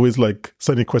that's always like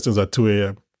sending questions at 2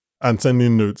 a.m. and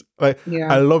sending notes. Like,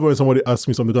 I love when somebody asks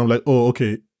me something. I'm like, oh,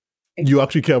 okay. You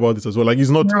actually care about this as well. Like, it's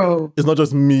not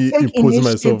just me imposing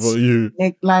myself on you.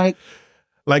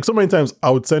 Like so many times I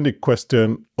would send a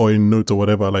question or a note or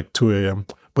whatever, like 2 a.m.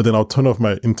 But then I'll turn off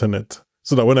my internet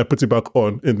so that when I put it back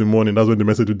on in the morning, that's when the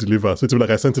message will deliver. So it's like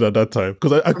I sent it at that time.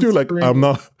 Because I feel like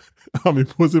I'm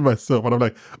imposing myself and I'm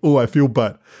like, oh, I feel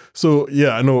bad. So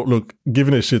yeah, I know, look,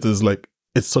 giving a shit is like,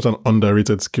 it's such an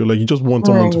underrated skill. Like you just want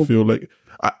someone to feel like,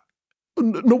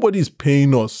 nobody's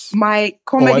paying us. My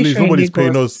comedy, or at least nobody's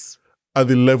paying us at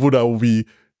the level that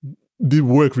the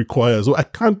work requires. So I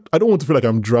don't want to feel like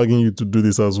I'm dragging you to do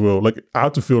this as well. Like I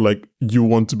have to feel like you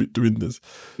want to be doing this.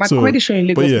 My comedy show in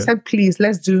Lagos said, please,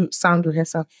 let's do sound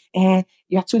rehearsal.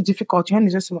 You're too difficult. Your hand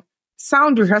is just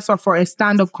sound rehearsal for a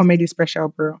stand-up comedy special,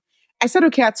 bro. I said,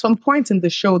 okay, at some point in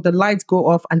the show, the lights go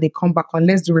off and they come back on.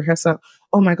 Let's do rehearsal.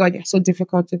 Oh my God, you're so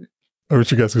difficult. I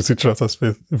wish you guys could see Chinasa's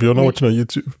face. If you're not watching on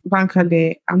YouTube.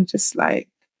 Bankale, I'm just like...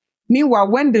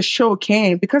 Meanwhile, when the show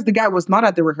came, because the guy was not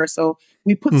at the rehearsal,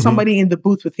 we put somebody in the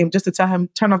booth with him just to tell him,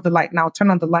 turn off the light now,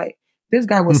 turn on the light. This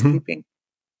guy was sleeping.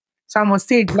 So I'm on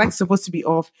stage, light's supposed to be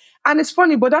off. And it's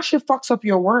funny, but that shit fucks up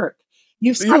your work.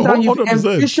 You've sat down, you've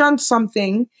 100%. envisioned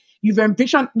something, you've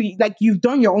envisioned, like you've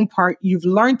done your own part, you've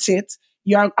learned it,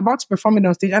 you're about to perform it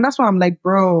on stage. And that's why I'm like,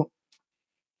 bro,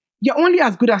 you're only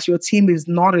as good as your team is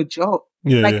not a joke.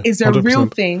 Yeah, it's a real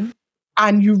thing.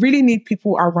 And you really need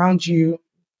people around you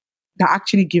that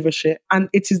actually give a shit. And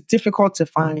it is difficult to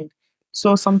find.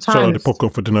 So sometimes shout out the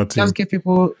Popcorn for Dinner team. Just give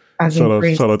people as shout out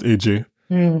AJ.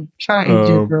 Shout out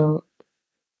AJ, bro.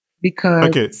 Because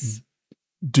okay,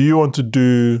 do you want to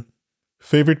do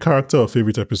favorite character or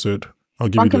favorite episode? I'll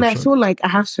give you the option. I feel like I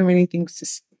have so many things to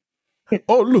say.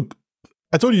 Oh, look,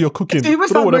 I told you you're cooking. Even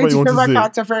whatever you want to say.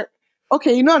 Character for,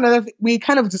 okay, you know another thing, we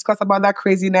kind of discussed about that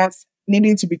craziness,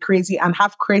 needing to be crazy and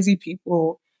have crazy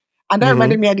people. And that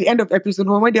reminded me at the end of episode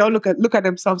 1 when they all look at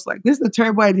themselves like, this is a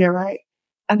terrible idea, right?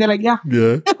 And they're like, yeah,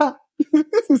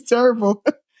 this is terrible.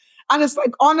 And it's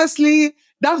like, honestly,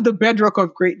 that's the bedrock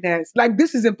of greatness. Like,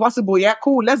 this is impossible. Yeah,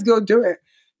 cool. Let's go do it.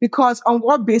 Because on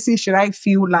what basis should I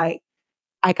feel like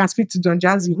I can speak to Don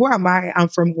Jazzy? Who am I? I'm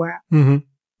from where?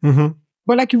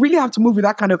 But like, you really have to move with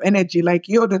that kind of energy. Like,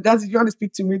 yo, Don Jazzy, if you want to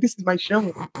speak to me, this is my show.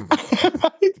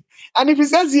 And if he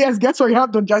says yes, guess what? You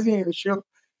have Don Jazzy in your show.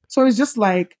 So it's just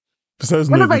like,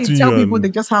 whenever you tell people, they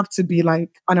just have to be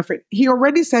like unafraid. He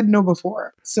already said no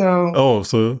before.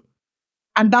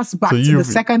 And that's back to the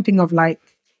second thing of like,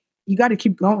 you got to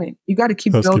keep going. You got to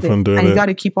keep building and you got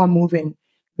to keep on moving.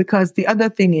 Because the other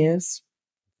thing is,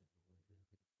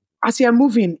 as you're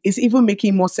moving, it's even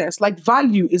making more sense. Like,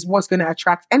 value is what's going to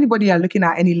attract anybody you're looking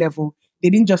at any level. They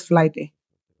didn't just fly there.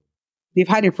 They've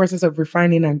had a process of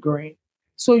refining and growing.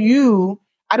 So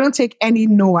I don't take any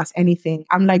no as anything.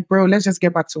 I'm like, bro, let's just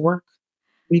get back to work.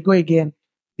 We go again.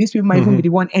 These people might even be the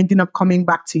one ending up coming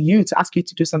back to you to ask you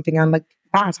to do something. And like,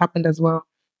 that has happened as well.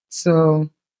 So.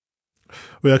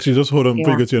 Wait, actually, just hold on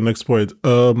before you get to your next point.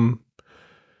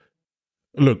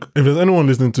 Look, if there's anyone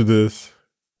listening to this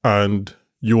and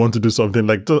you want to do something,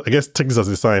 like, I guess take this as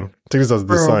a sign. Take this as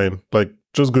the sign. Like,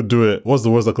 just go do it. What's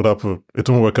the worst that could happen? It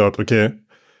won't work out, okay?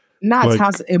 Nat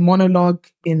has a monologue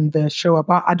in the show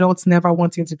about adults never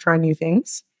wanting to try new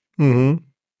things.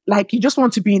 Like, you just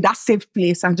want to be in that safe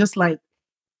place and just like,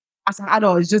 as an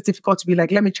adult, it's just difficult to be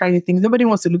like, let me try new things. Nobody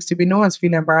wants to look stupid. No one's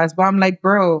feeling embarrassed. But I'm like,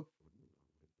 bro,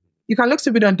 you can look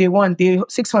stupid on day 1, day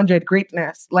 600,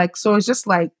 greatness. Like, so it's just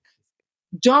like,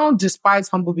 don't despise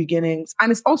humble beginnings.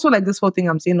 And it's also like this whole thing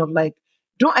I'm saying of like,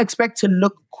 don't expect to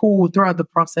look cool throughout the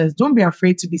process. Don't be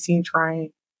afraid to be seen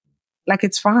trying. Like,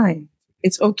 it's fine.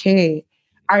 It's okay.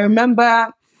 I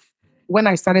remember when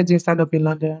I started doing stand-up in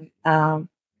London,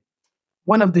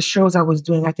 one of the shows I was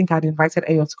doing, I think I'd invited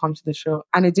Ayo to come to the show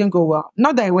and it didn't go well.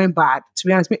 Not that it went bad, to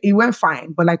be honest, it went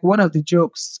fine. But like one of the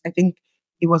jokes, I think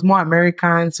it was more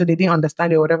American, so they didn't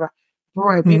understand it or whatever.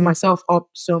 Bro, I beat myself up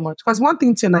so much. Because one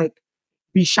thing to like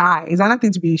be shy is another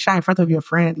thing to be shy in front of your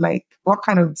friend. Like, what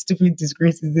kind of stupid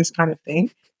disgrace is this kind of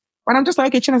thing? But I'm just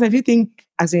like, okay, Chinasa, if you think,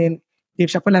 as in, Dave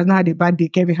Chappelle has not had a bad day,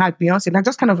 Kevin had Beyonce, like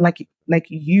just kind of like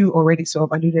you already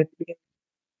sort of alluded to.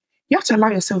 You have to allow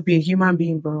yourself to be a human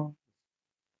being, bro.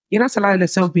 You have to allow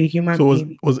yourself to be a human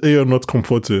being. So was Ayo not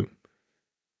comforting?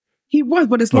 He was,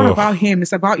 but it's not about him.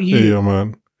 It's about you. Ayo,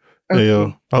 man. Okay.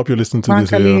 Ayo, I hope you listen to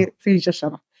this. Please just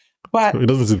shut up. But it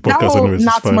doesn't see the podcast anyways.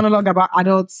 Nat's monologue about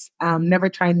adults never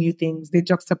trying new things. They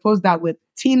juxtapose that with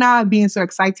Tina being so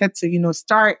excited to,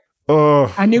 start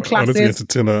her new classes,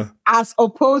 as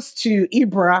opposed to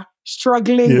Ibra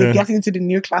struggling with getting into the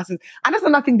new classes. And that's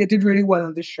another thing they did really well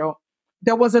on this show.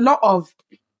 There was a lot of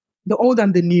the old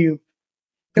and the new.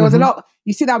 There was a lot.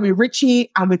 You see that with Richie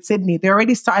and with Sydney. They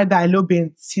already started that a little bit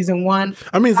in season 1.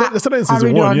 I mean, they started in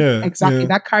season 1, Exactly.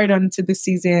 That carried on into this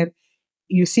season.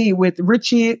 You see with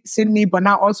Richie, Sydney, but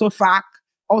now also Fak,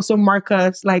 also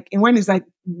Marcus. Like, and when it's like,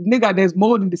 nigga, there's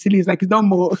mold in the city. It's like, it's not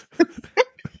mold.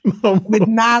 With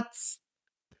Nats.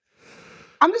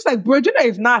 I'm just like, bro, do you know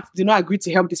if Nats do not agree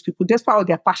to help these people, despite all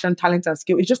their passion, talent, and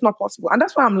skill, it's just not possible. And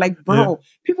that's why I'm like, bro,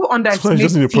 people underestimate you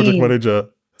just need a project manager.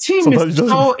 Team sometimes is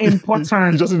so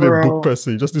important. You just need a book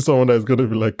person. You just need someone that's going to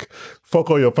be like, fuck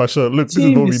all your passion. Look, this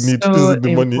is what we need. So this is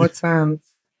the money. Important,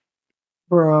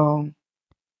 bro.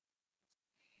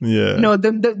 Yeah. No,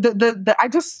 the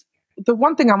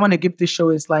one thing I want to give this show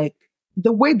is like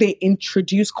the way they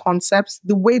introduce concepts,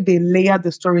 the way they layer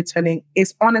the storytelling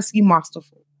is honestly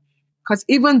masterful. Because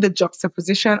even the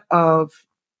juxtaposition of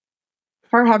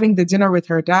her having the dinner with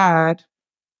her dad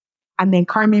and then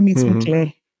Carmi meets with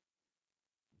Claire.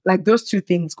 Like those two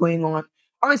things going on.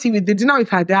 Obviously, with the dinner with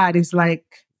her dad is like,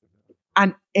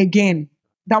 and again,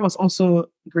 that was also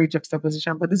great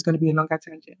juxtaposition, but this is going to be a longer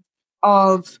tangent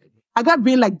of I got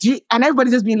being like, and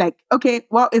everybody just being like, okay,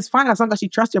 well, it's fine as long as you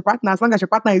trust your partner, as long as your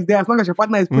partner is there, as long as your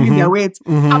partner is pulling their weight.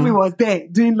 Abby was there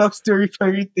doing love story for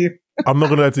everything. I'm not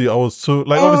gonna lie to you, I was so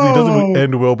like, obviously it doesn't even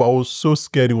end well, but I was so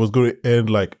scared it was going to end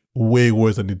like way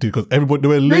worse than it did because everybody, they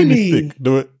were laying it thick.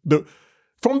 They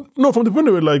from the point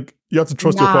they were like, you have to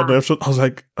trust your partner. I was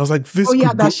like, this. Oh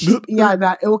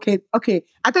yeah, okay.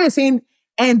 I thought you were saying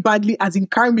end badly, as in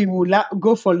Carmi will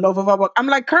go for love over work. I'm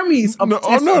like, Carmi is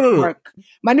obsessed with work.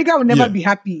 My nigga will never be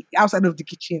happy outside of the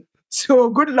kitchen. So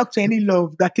good luck to any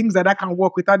love that thinks that can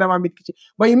work without that man in the kitchen.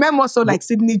 But you remember also like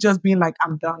Sydney just being like,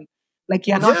 I'm done. Like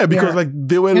you're not because like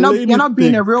they were you're not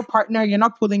being a real partner. You're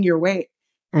not pulling your weight.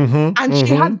 And she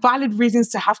had valid reasons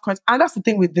to have and that's the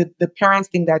thing with the parents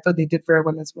thing that I thought they did very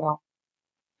well as well.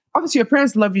 Obviously, your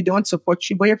parents love you, they want to support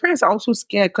you, but your parents are also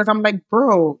scared because I'm like,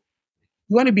 bro,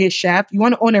 you want to be a chef? You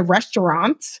want to own a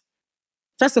restaurant?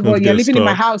 First of all, you're living in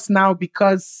my house now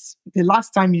because the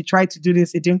last time you tried to do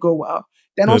this, it didn't go well.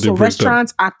 Then also,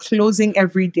 restaurants are closing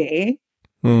every day.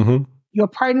 Your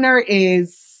partner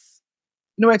is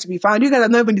nowhere to be found. You guys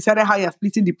have not even decided how you're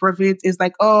splitting the profits. It's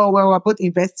like, oh, well, we're both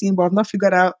investing, but I've not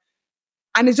figured out.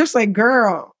 And it's just like,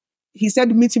 girl, he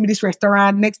said, meet him in this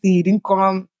restaurant. Next thing, he didn't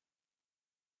come.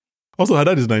 Also, her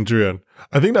dad is Nigerian.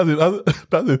 I think that's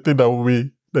the thing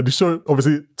that the show,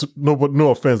 obviously, no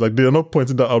offense, like they are not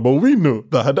pointing that out, but we know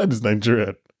that her dad is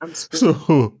Nigerian. So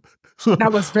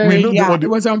that was it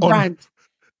was on brand.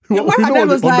 And when her dad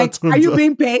was like, are you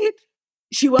being paid?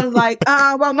 She was like,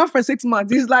 well, not for 6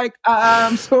 months. He's like,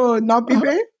 so not be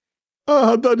paid?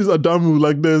 Her dad is Adamu,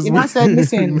 like this. I said,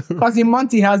 listen, because in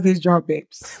Monty has this job,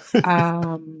 babes.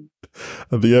 At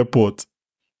the airport.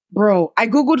 Bro, I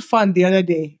Googled fun the other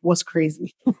day. Was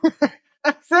crazy.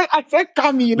 I said,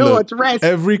 Kami, you know what? Rest.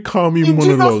 Every Kami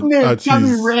monologue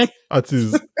at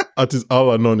his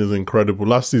Al-Anon is incredible.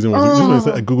 Last season was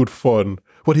I Googled fun.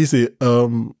 What did he say?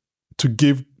 To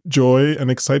give joy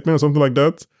and excitement or something like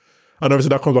that. And obviously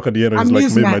that comes back at the end and it's like,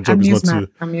 maybe my job is not to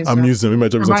amuse them. Maybe my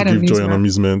job is not to give joy and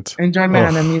amusement. Enjoyment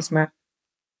and amusement.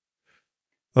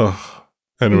 Anyway.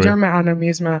 Enjoyment and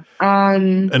amusement.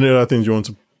 Any other things you want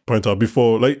to point out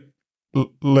before, like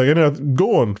any other,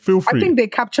 go on, feel free. I think they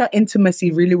capture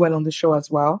intimacy really well on the show as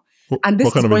well. And this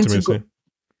what kind is of going intimacy? to go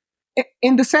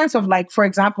in the sense of like, for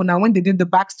example, now when they did the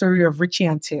backstory of Richie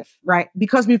and Tiff, right?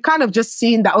 Because we've kind of just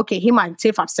seen that, okay, him and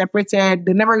Tiff have separated.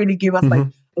 They never really gave us like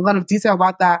a lot of detail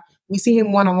about that. We see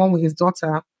him one-on-one with his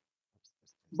daughter.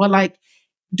 But like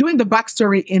doing the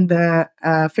backstory in the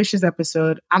Fishes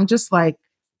episode, I'm just like,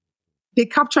 they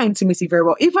capture intimacy very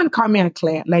well. Even Carmi and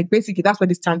Claire, like basically that's where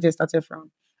this tangent started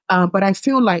from. But I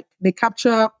feel like they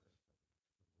capture,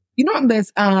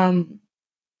 there's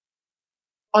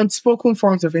unspoken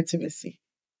forms of intimacy.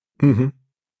 And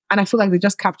I feel like they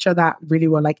just capture that really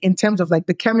well. Like in terms of like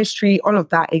the chemistry, all of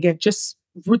that, again, just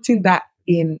rooting that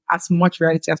in as much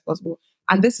reality as possible.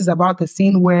 And this is about the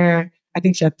scene where I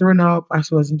think she had thrown up and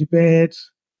she was in the bed.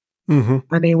 And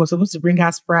then he was supposed to bring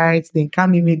her Sprite. Then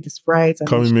Kami made the Sprite.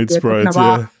 Kami made Sprite,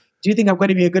 yeah. Do you think I'm going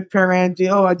to be a good parent? Do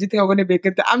you think I'm going to be a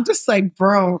good... I'm just like,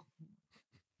 bro,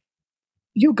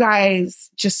 you guys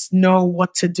just know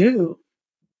what to do.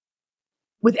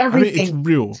 With everything. I mean, it's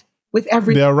real. With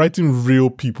everything. They are writing real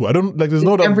people. I don't... Like, there's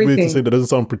no other way to say that doesn't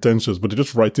sound pretentious, but they're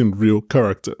just writing real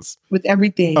characters. With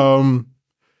everything.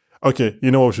 Okay,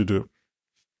 you know what we should do?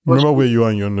 Remember where you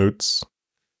are in your notes?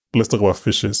 Let's talk about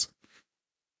Fishes.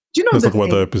 Do you know Let's talk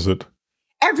about that episode.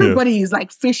 Everybody is like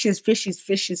fishes.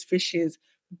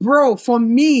 Bro, for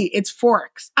me, it's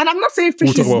forks. And I'm not saying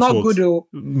Fishes is not forks. Good though.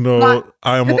 No,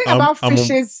 the thing about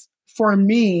Fishes, for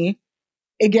me,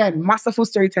 again, masterful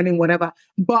storytelling, whatever.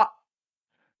 But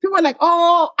people are like,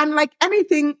 and like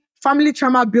anything, family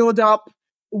trauma build up,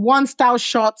 one style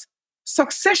shot.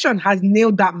 Succession has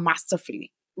nailed that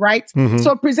masterfully, right?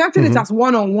 So presenting it as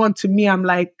one-on-one to me, I'm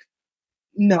like,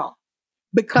 no.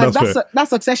 Because that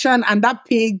Succession and that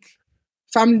pig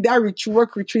family, that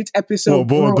work retreat episode,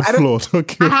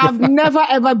 I have never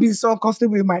ever been so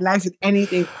comfortable in my life with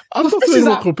anything. I'm not saying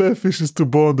you compare Fishes to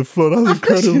Ball on the Floor. That's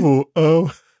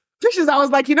incredible. Fishes, I was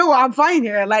like, you know what, I'm fine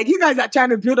here. Like, you guys are trying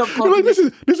to build up confidence.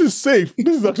 Like, this is safe.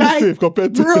 This is actually safe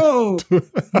compared to...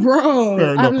 Bro.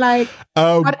 I'm like...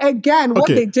 but again, what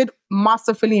they did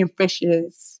masterfully in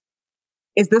Fishes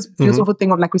is this beautiful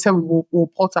thing of, like we said with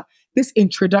Will Potter, this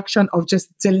introduction of just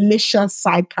delicious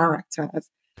side characters.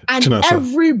 And Chinasa.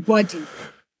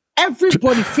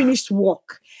 everybody finished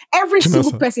work. Every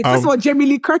single person. First of all, Jamie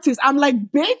Lee Curtis. I'm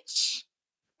like, bitch...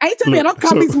 Are you telling me you're not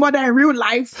Kami's mother in real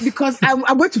life? Because I'm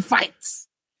going to fight.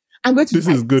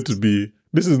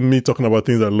 This is me talking about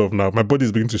things I love now. My body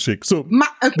is beginning to shake. So,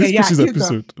 this Fishes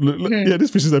episode.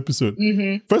 This Fishes episode.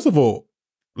 First of all,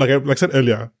 like I said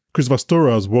earlier, Christopher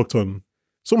Storer has worked on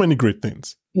so many great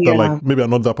things that like maybe are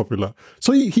not that popular.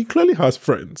 So he clearly has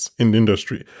friends in the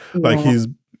industry. Like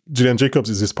Gillian Jacobs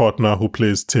is his partner who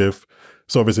plays Tiff.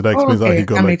 So obviously that explains how he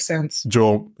got that makes sense.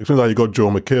 Explains how he got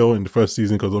Joel McHale in the first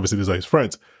season, because obviously these are his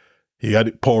friends. He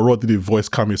had Paul Rudd did a voice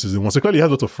cameo season 1. So clearly he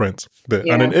has lots of friends there.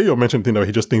 Yeah. And then Ayo mentioned thing that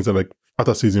he just thinks that like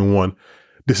after season 1,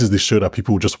 this is the show that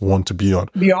people just want to be on.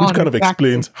 Which kind of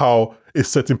explains how a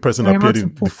certain person appeared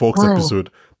in the Fox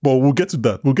episode. But we'll get to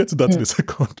that. We'll get to that in a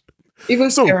second. Even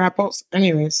apples.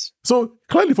 Anyways. So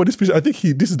clearly for this feature, I think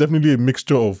this is definitely a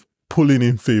mixture of pulling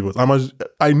in favors.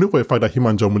 I know for a fact that him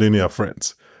and John Mulaney are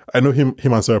friends. I know him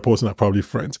and Sarah Paulson are probably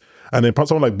friends. And then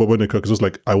someone like Bob Odenkirk is just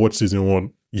like, I watched season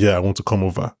 1. Yeah, I want to come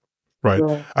over. Right.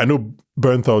 Yeah. I know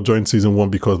Bernthal joined season 1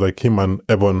 because like him and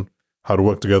Ebon had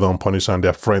worked together on Punisher and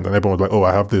they're friends. And everyone was like, oh,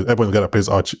 I have this. Everyone's got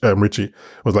to play Richie.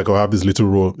 Was like, oh, I have this little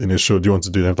role in a show. Do you want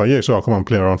to do it? And I was like, yeah, sure. I'll come and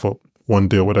play around for one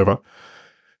day or whatever.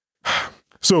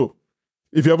 So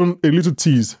if you haven't, a little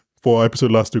tease for our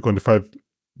episode last week on the 5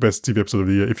 best TV episodes of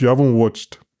the year. If you haven't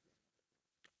watched,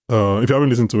 if you haven't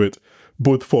listened to it,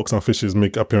 both Fox and Fishes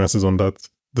make appearances on that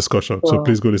discussion. So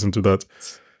please go listen to that.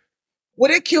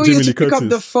 Would it kill you to pick up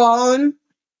the phone?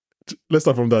 Let's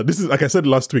start from that. This is, like I said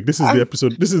last week, this is the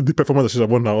episode, this is the performance that she should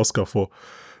have won an Oscar for.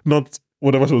 Not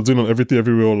whatever she was doing on Everything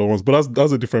Everywhere All at Once. But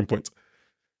that's a different point.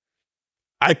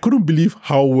 I couldn't believe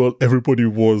how well everybody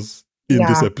was in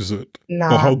this episode.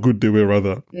 Or how good they were,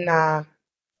 rather.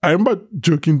 I remember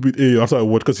joking with Ayo after I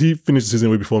watched, because he finished the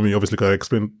season way before me, obviously, because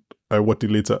I watched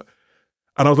it later.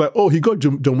 And I was like, oh, he got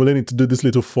John Mulaney to do this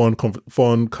little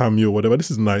fun cameo, whatever.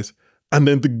 This is nice. And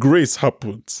then the grace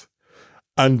happens.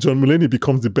 And John Mulaney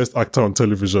becomes the best actor on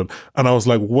television. And I was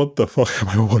like, what the fuck am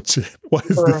I watching? Why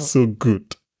is this so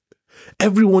good?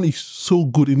 Everyone is so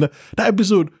good in that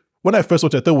episode. When I first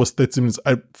watched it, I thought it was 30 minutes.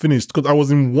 I finished because I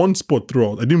was in one spot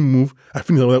throughout. I didn't move. I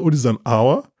finished. I was like, oh, this is an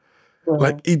hour?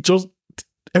 Like, it just,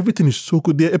 everything is so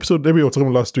good. The episode, we were talking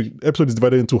about last week, the episode is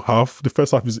divided into half. The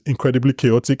first half is incredibly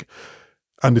chaotic.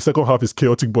 And the second half is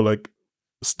chaotic, but like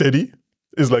steady.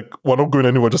 It's like, we're not going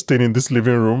anywhere, just staying in this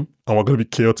living room, and we're going to be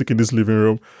chaotic in this living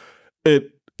room.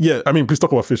 Please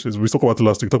talk about Fishes. We talked about it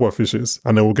last week. Talk about Fishes,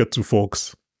 and then we'll get to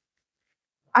Fox.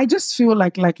 I just feel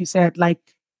like you said,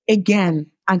 like, again,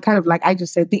 and kind of like I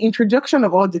just said, the introduction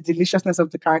of all the deliciousness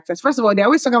of the characters. First of all, they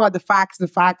always talk about the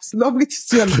facts. Lovely to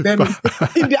see them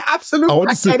in their absolute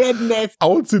crackheadedness. I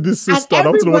want to see this sister. I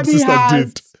want to know what the sister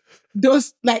did.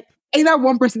 Those, like, either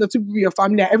one person or two people in your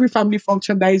family, at every family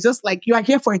function, that is just like, you are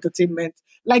here for entertainment.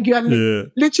 Like, you are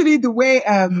literally the way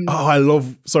John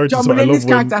Mulaney's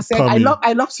character said,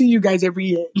 I love seeing you guys every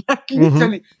year. Like,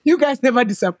 literally, you guys never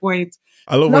disappoint.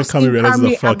 I love when Kami realizes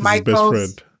that Falk is his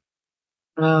best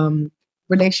friend.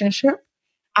 Relationship.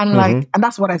 And like, and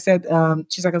that's what I said.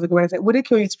 She's like, when I said, would it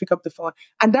kill you to pick up the phone?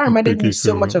 And that reminded me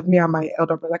so much of me and my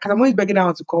elder brother, because I'm always begging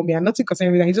her to call me, and nothing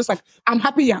concerning me. He's just like, I'm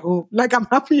happy you're home. Like, I'm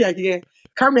happy you're here.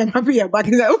 Carmen, I'm happy you're back.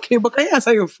 He's like, okay, but can you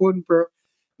answer your phone, bro?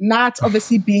 Not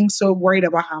obviously being so worried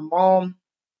about her mom,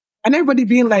 and everybody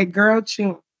being like, girl,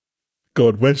 chill.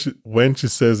 God, when she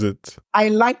says it, I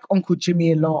like Uncle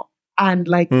Jimmy a lot, and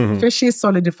like Fishy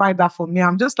solidified that for me.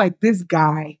 I'm just like, this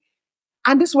guy.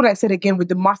 And this is what I said again with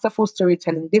the masterful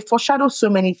storytelling. They foreshadow so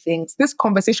many things. This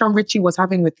conversation Richie was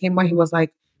having with him, when he was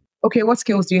like, okay, what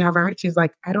skills do you have? And Richie's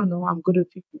like, I don't know. I'm good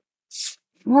with people.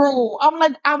 Bro, I'm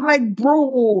like,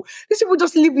 bro, these people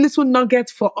just leave little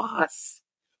nuggets for us.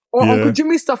 Or Uncle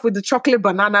Jimmy's stuff with the chocolate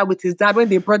banana with his dad when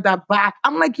they brought that back.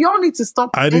 I'm like, y'all need to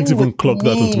stop. I didn't even clock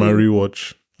that onto my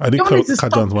rewatch. I didn't catch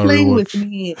that onto my rewatch. With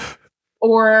me.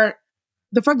 Or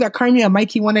the fact that Carmi and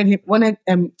Mikey wanted him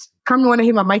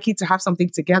and Mikey to have something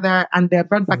together, and they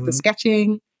brought back the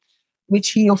sketching,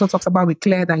 which he also talks about with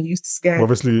Claire, that he used to sketch.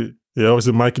 Obviously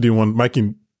Mikey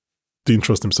didn't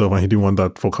trust himself, and he didn't want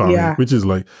that for Carmi, which is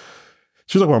like,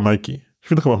 she was talking about Mikey.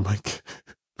 She was talking about Mikey.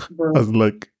 I was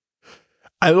like,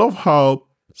 I love how,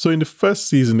 so in the first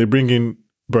season, they bring in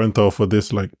Bernthal for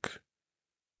this like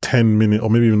 10 minute, or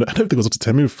maybe even, I don't think it was up to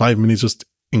 10, maybe 5 minutes, just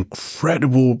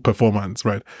incredible performance,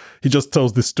 right? He just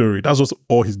tells this story. That's just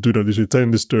all he's doing on this show,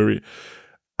 telling this story.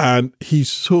 And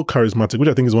he's so charismatic, which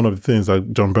I think is one of the things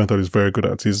that John Bernthal is very good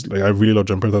at. He's like, I really love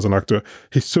John Bernthal as an actor.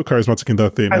 He's so charismatic in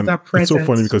that thing. And it's so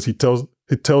funny because he tells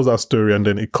that story, and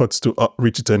then it cuts to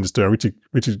Richie telling the story. And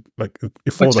Richie like,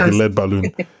 it falls like a lead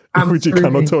balloon. Richie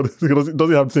cannot tell this because it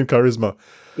doesn't have the same charisma.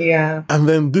 Yeah. And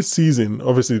then this season,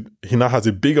 obviously, he now has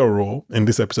a bigger role in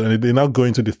this episode, and they now go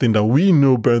into the thing that we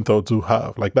know Bernthal to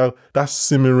have, like that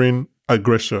simmering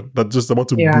aggression that's just about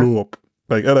to blow up.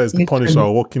 Like, either it's the Punisher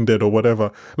or Walking Dead or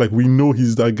whatever. Like, we know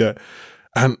he's that guy.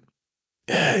 And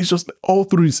yeah, it's just all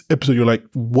through this episode, you're like,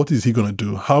 what is he gonna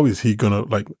do? How is he gonna,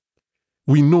 like,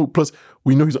 we know, plus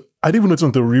we know I didn't even notice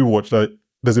on the rewatch that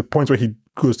there's a point where he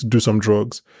goes to do some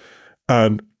drugs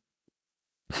and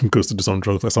he goes to do some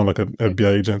drugs. I sound like an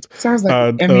FBI agent. Sounds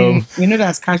like, And, I mean, you know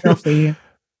that's casual for you.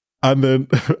 and then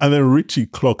Richie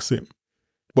clocks him.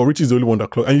 But Richie's the only one that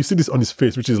clocks. And you see this on his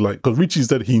face, which is like, because Richie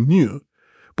said he knew,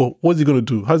 but what's he going to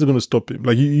do? How's he going to stop him?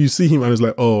 Like, you see him and it's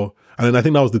like, oh. And then I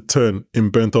think that was the turn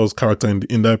in Bernthal's character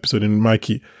in that episode, in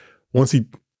Mikey. Once he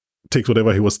takes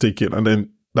whatever he was taking, and then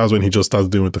that's when he just starts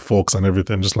dealing with the forks and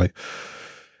everything. Just like,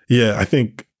 yeah, I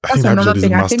think that episode is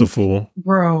masterful.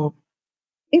 Bro,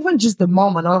 even just the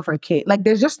mom and all of her kid, like,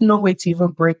 there's just no way to even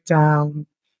break down.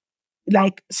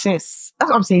 Like, sis, that's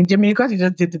what I'm saying, Jimmy, because you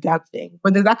just did the dad thing.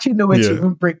 But there's actually no way to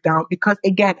even break down, because,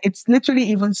 again, it's literally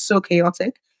even so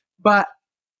chaotic. But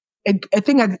I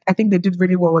think they did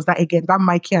really well was that, again, that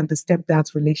Mikey and the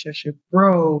stepdad's relationship,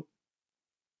 bro.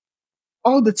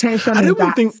 All the tension. I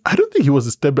don't think he was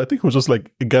a stepdad. I think he was just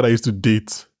like a guy that used to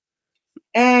date.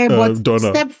 But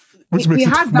Donna. He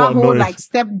has that whole like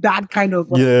stepdad kind of,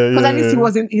 because at least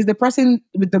he's the person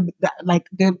with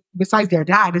the besides their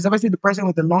dad, is obviously the person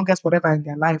with the longest whatever in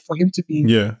their life, for him to be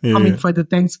coming for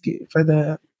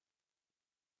the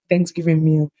Thanksgiving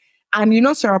meal. And you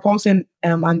know, Sarah Paulson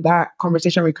and that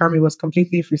conversation with Carmi was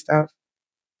completely freestyle.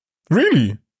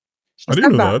 Really? I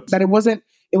didn't know that it was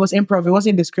improv, it wasn't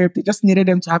in the script, it just needed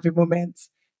them to have a moment.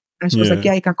 And she was like,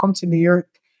 yeah, you can come to New York.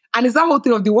 And it's that whole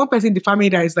thing of the one person in the family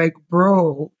that is like,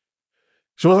 bro,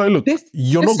 she was like, look,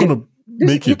 you're not going to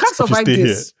make it. You can't survive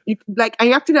this. And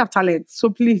you actually have talent. So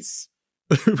please.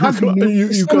 you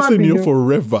can stay in New York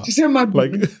forever.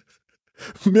 Like,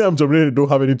 me and Jamila don't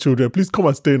have any children. Please come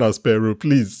and stay in our spare room,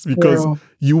 please. Because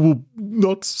you will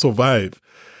not survive.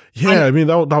 Yeah, I mean,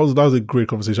 that was a great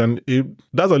conversation.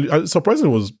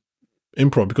 Surprisingly, it was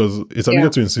improv, because it's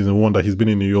alluded to in season 1 that he's been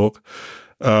in New York.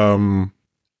 I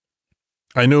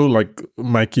know, like,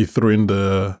 Mikey throwing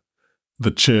the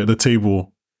table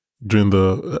during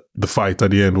the fight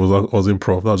at the end was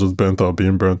improv. That was just Bernthal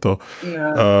being Bernthal.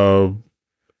 The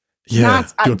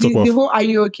whole "are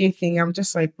you okay" thing, I'm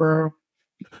just like, bro.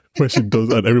 When she does,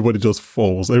 and everybody just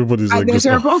falls. Everybody's like, and then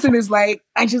Sarah Paulson is like,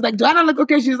 and she's like, do I not look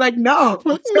okay? She's like, no.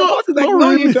 Sarah Paulson's like, no,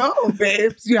 really. You don't,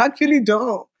 babes. You actually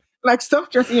don't. Like, stop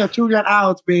stressing your children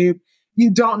out, babe.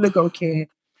 You don't look okay.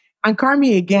 And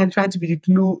Carmi, again, trying to be the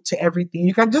glue to everything.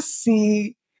 You can just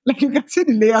see, like, you can see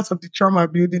the layers of the trauma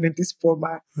building in this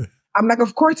format. I'm like,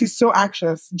 of course, he's so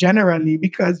anxious, generally,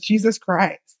 because Jesus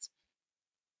Christ.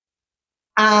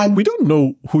 And we don't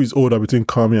know who is older between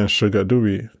Carmi and Sugar, do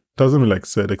we? Doesn't like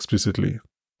said explicitly.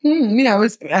 Yeah,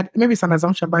 maybe it's an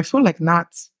assumption, but I feel like Nat.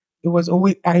 It was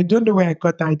always, I don't know where I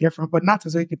got the idea from, but Nat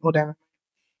is always the older.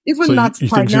 Even so Nat's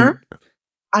partner.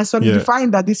 And so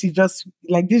define that this is just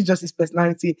his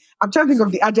personality. I'm trying to think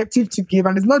of the adjective to give,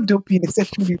 and it's not dopey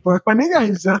necessarily, but my nigga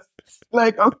is just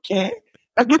like, okay,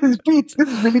 I get his beats. This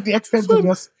is really the extent of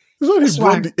yours. It's not he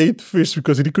brought the 8th fish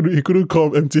because he couldn't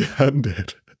come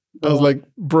empty-handed. I was like,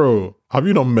 bro, have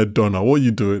you not met Donna? What are you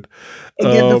doing?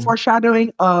 Again, the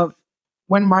foreshadowing of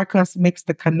when Marcus makes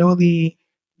the cannoli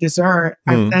dessert,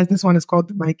 and this one is called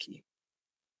the Mikey.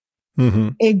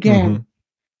 Again.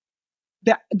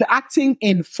 The acting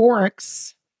in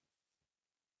Forks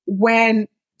when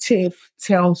Tiff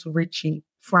tells Richie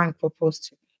Frank proposed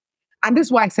to me. And this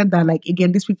is why I said that, like,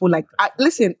 again, these people, like,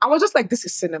 listen, I was just like, this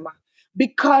is cinema.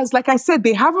 Because, like I said,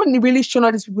 they haven't really shown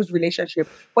all these people's relationship.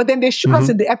 But then they showed us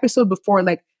in the episode before,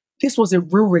 like, this was a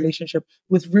real relationship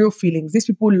with real feelings. These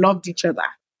people loved each other.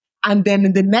 And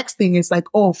then the next thing is like,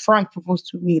 oh, Frank proposed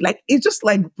to me. Like, it's just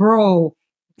like, bro,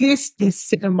 this is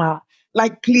cinema.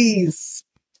 Like, please.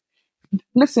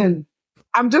 Listen,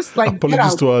 I'm just like,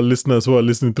 apologies to our listeners who are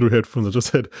listening through headphones. I just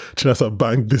said, Chinasa,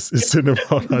 bang, this is cinema.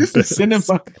 This is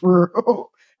cinema, bro.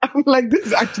 I'm like, this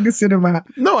is actually cinema.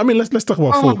 No, I mean, let's talk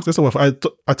about Folks. Let's talk about,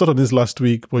 I thought of this last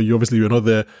week, but you were not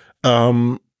there.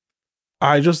 I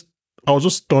was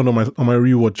just stunned on my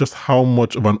rewatch just how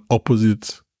much of an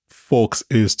opposite Folks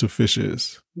is to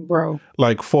Fishes. Bro.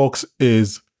 Like, Folks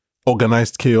is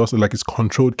organized chaos, like it's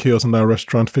controlled chaos in that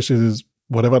restaurant. Fishes is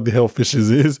whatever the hell Fishes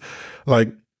is.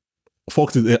 Like,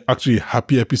 Fox is actually a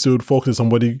happy episode. Fox is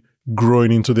somebody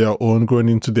growing into their own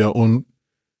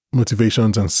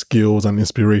motivations and skills and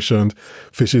inspirations.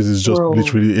 Fishes is just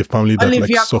literally a family that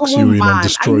Olivia, like sucks you in and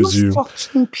destroys you. Are you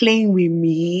fucking playing with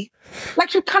me?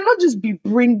 Like, you cannot just be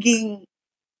bringing.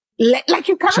 Like,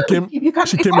 you cannot.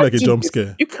 She came in like a jump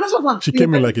scare. She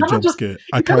came in like a jump scare.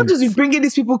 You cannot just be bringing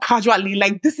these people casually.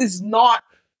 Like, this is not.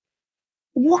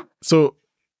 What? So,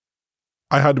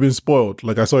 I had been spoiled.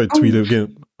 Like, I saw a tweet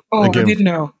again. Oh, I Again, didn't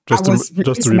know. just to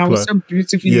Listen, I was reply. so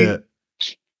beautifully. Yeah.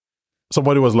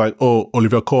 Somebody was like, "Oh,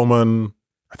 Olivia Colman."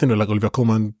 I think they're like Olivia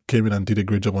Colman came in and did a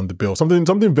great job on the bill.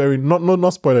 Something very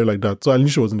not spoiler like that. So I knew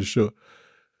she was in the show.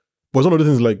 But it's one of the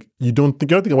things like you don't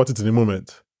think about it in the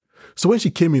moment. So when she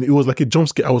came in, it was like a jump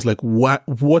scare. I was like, what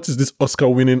is this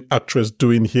Oscar-winning actress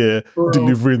doing here, Bro.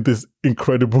 delivering this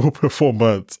incredible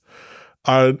performance?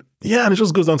 And yeah, and it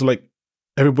just goes down to like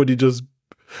everybody just.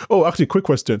 Oh, actually, quick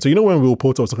question. So you know when Will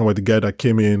Poulter was talking about the guy that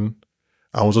came in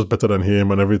and was just better than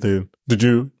him and everything?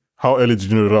 How early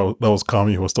did you know that was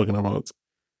Kami he was talking about?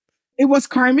 It was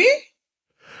Carmi?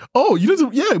 Oh, you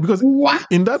didn't? Yeah, because What?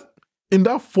 in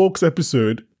that Folks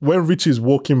episode, when Richie is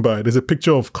walking by, there's a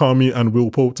picture of Kami and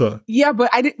Will Poulter. Yeah, but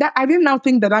I didn't now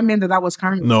think that meant that was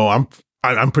Carmi. No,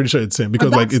 I'm pretty sure it's him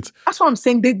because like it's that's what I'm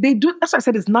saying. They do. That's why I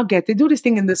said it's nugget. They do this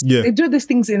thing in this. Yeah. They do these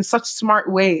things in such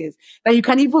smart ways that you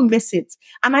can even miss it.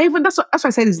 And that's why I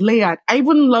said it's layered. I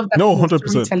even love that 100%.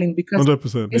 storytelling because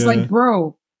 100%, it's like,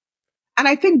 bro. And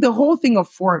I think the whole thing of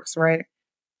Forks, right,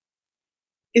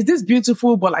 is this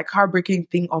beautiful but like heartbreaking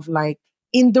thing of like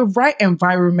in the right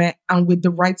environment and with the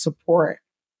right support,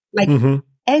 like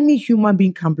any human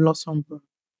being can blossom, bro.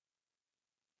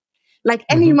 Like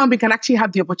any human being can actually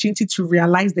have the opportunity to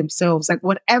realize themselves, like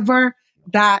whatever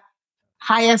that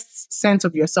highest sense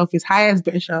of yourself is, highest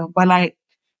version. But like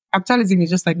capitalism is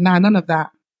just like, nah, none of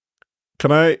that.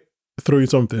 Can I throw you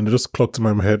something that just clocked in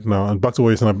my head now? And back to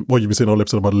what you've been saying all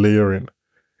episode about layering.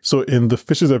 So in the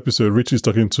Fishes episode, Richie's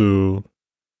talking to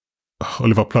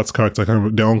Oliver Platt's character, I can't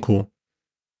remember, their uncle.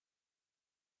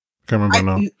 I can't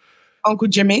remember now. Uncle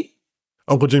Jimmy.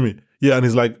 Uncle Jimmy. Yeah, and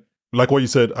he's like what you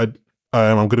said,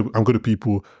 I'm good at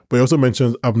people. But he also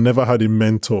mentions I've never had a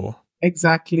mentor.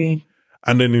 Exactly.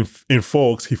 And then in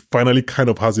Fox, he finally kind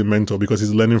of has a mentor because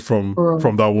he's learning from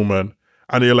that woman.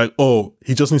 And you're like, oh,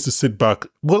 he just needs to sit back.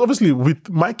 Well, obviously with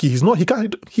Mikey, he doesn't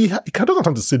have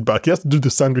time to sit back. He has to do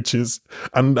the sandwiches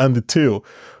and the tail.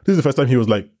 This is the first time he was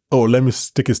like, oh, let me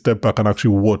take a step back and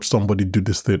actually watch somebody do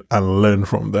this thing and learn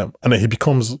from them. And then he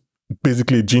becomes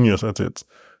basically a genius at it.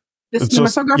 The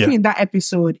cinematography in that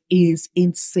episode is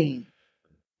insane.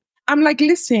 I'm like,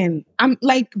 listen, I'm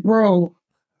like, bro,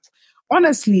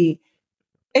 honestly,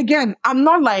 again, I'm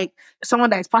not like someone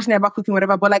that is passionate about cooking,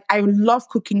 whatever, but like I love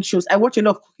cooking shows. I watch a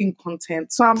lot of cooking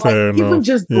content. So I'm like, even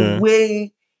just the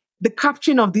way the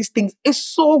caption of these things is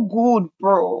so good,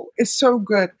 bro. It's so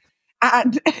good.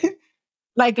 And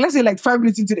like, let's say like 5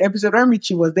 minutes into the episode, when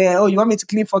Richie was there, oh, you want me to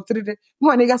clean for 3 days?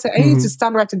 My nigga said, I need to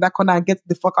stand right in that corner and get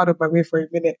the fuck out of my way for a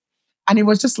minute. And it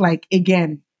was just like,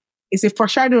 again, it's a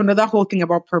foreshadowing another whole thing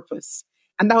about purpose.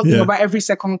 And that whole thing about every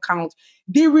second count.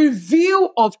 The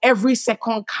reveal of every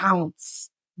second counts.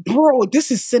 Bro,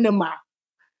 this is cinema.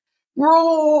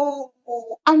 Bro,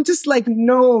 I'm just like,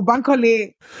 no,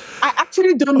 Bankole. I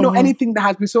actually don't know anything that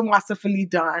has been so masterfully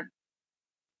done.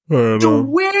 The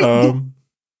way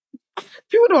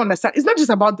people don't understand. It's not just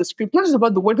about the script, not just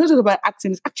about the word, not just about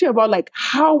acting. It's actually about like,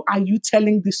 how are you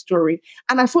telling this story?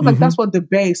 And I feel like that's what The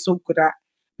Bear is so good at.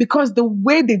 Because the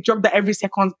way they drop that every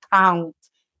second count,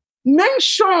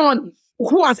 mention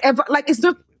who has ever, like, it's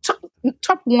the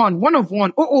top one of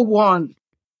one, 001.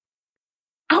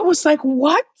 I was like,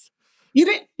 what? You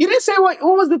didn't say what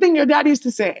was the thing your dad used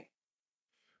to say?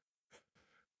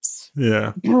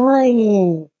 Yeah.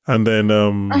 Bro. And then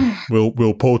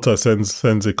Will Poulter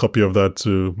sends a copy of that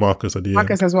to Marcus at the end.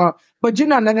 Marcus as well. But you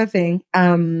know another thing?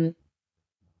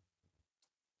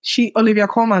 Olivia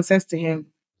Colman says to him,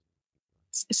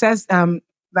 says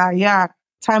that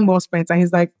time well spent. And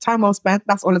he's like, time well spent,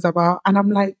 that's all it's about. And I'm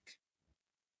like,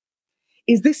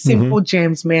 is this simple,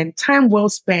 James, man? Time well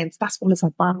spent, that's all it's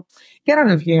about. Get out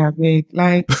of here, babe.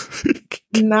 Like,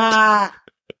 nah.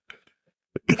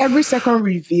 Every second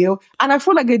reveal. And I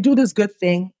feel like they do this good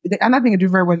thing. Another thing they do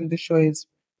very well in the show is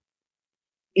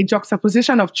a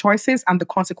juxtaposition of choices and the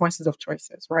consequences of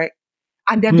choices, right?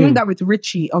 And they're doing that with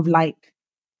Richie of like,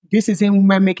 this is him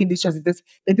making these choices.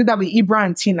 They did that with Ibra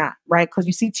and Tina, right? Because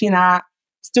you see Tina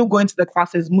still going to the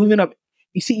classes, moving up.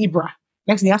 You see Ibra.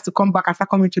 Next thing he has to come back and start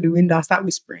coming to the window and start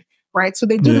whispering, right? So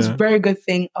they do this very good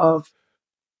thing of,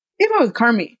 even with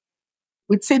Carmi,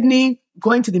 with Sydney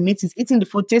going to the meetings, eating the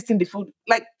food, tasting the food.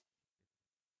 Like,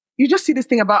 you just see this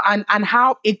thing about, and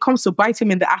how it comes to bite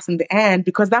him in the ass in the end,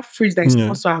 because that fridge that he's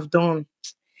supposed to have done.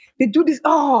 They do this.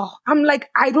 Oh, I'm like,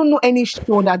 I don't know any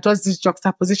show that does this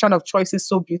juxtaposition of choices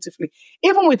so beautifully.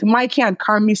 Even with Mikey and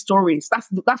Carmi stories,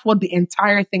 that's what the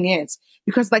entire thing is.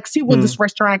 Because like, see what this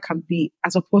restaurant can be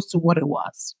as opposed to what it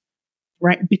was,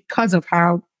 right? Because of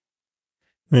how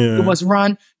it was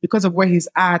run, because of where he's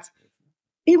at.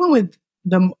 Even with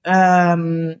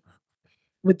the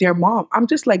with their mom. I'm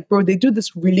just like, bro, they do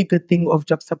this really good thing of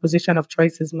juxtaposition of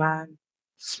choices, man.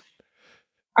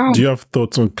 Do you have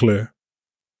thoughts on Claire?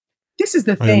 This is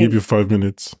the I can thing. give you 5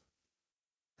 minutes.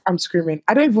 I'm screaming.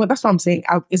 I don't even, that's what I'm saying.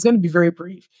 It's going to be very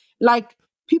brief. Like,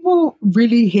 people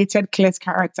really hated Claire's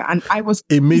character, and I was.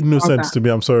 It made no sense to me.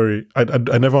 I'm sorry. I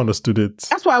never understood it.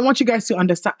 That's why I want you guys to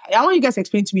understand. I want you guys to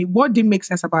explain to me what didn't make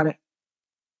sense about it.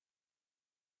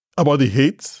 About the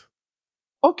hate?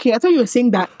 Okay, I thought you were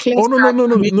saying that Claire's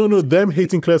no. Them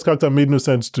hating Claire's character made no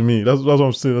sense to me. That's what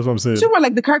I'm saying. So what,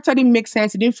 like, the character didn't make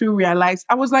sense. It didn't feel realized.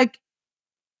 I was like,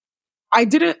 I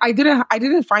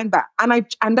didn't find that.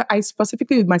 And I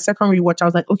specifically, with my second rewatch, I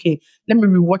was like, okay, let me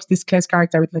rewatch this Claire's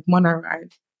character with like Mona,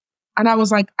 right? And I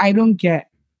was like, I don't get.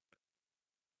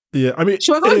 Yeah, I mean,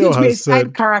 she was always going to be a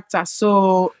side character.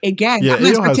 So again, yeah,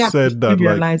 Ayo has said that,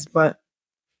 realized, but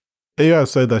Ayo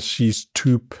has said that she's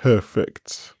too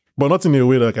perfect, but not in a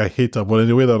way like I hate her, but in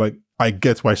a way that like I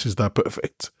get why she's that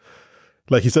perfect.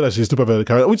 Like he said that she's too perfect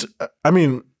character, which I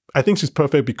mean, I think she's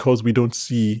perfect because we don't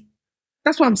see.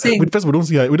 That's what I'm saying. First, we don't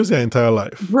see her entire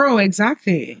life, bro.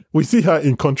 Exactly. We see her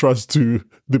in contrast to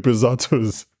the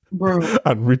Bizzatos, bro,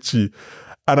 and Richie.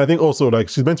 And I think also like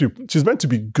she's meant to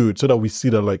be good, so that we see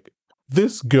that like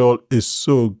this girl is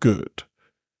so good,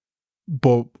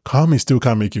 but Kami still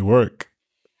can't make it work.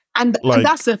 And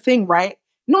that's the thing, right?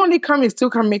 Not only Kami still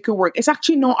can't make it work, it's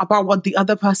actually not about what the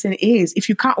other person is. If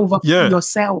you can't overcome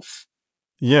yourself,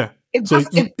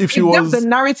 If she was the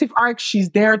narrative arc, she's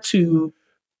there to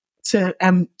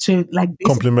like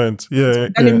compliment,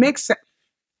 and it makes sense.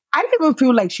 I didn't even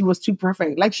feel like she was too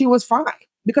perfect. Like she was fine.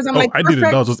 Because I'm I didn't.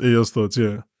 That was just Ayo's thoughts,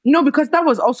 No, because that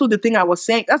was also the thing I was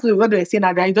saying. That's what they were saying,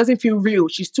 that it doesn't feel real.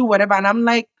 She's too whatever. And I'm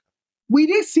like, we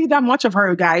didn't see that much of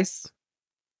her, guys.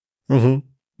 Mm-hmm.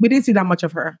 We didn't see that much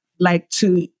of her. Like,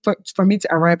 for me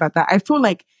to arrive at that. I feel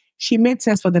like she made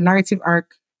sense for the narrative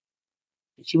arc.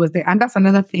 She was there. And that's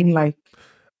another thing, like...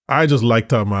 I just liked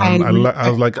her, man. I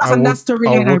was like, I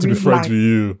want to be friends with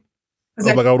you.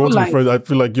 I would want to be friends. I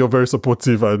feel like you're very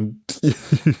supportive and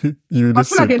you I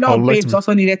feel like a lot of babes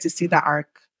also needed to see that arc.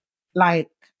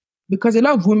 Like, because a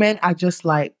lot of women are just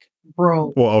like,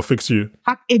 bro. Well, I'll fix you.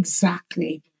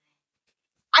 Exactly.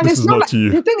 And this it's not like,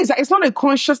 you. The thing is that it's not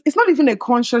even a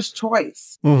conscious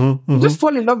choice. Mm-hmm. You just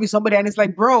fall in love with somebody and it's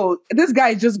like, bro, this guy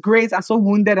is just great and so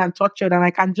wounded and tortured and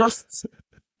I can just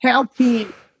help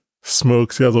him.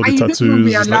 Smokes, he has all the tattoos. You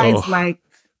realize, like,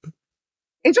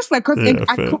 it's just like, because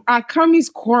at Kami's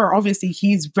core, obviously,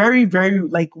 he's very, very,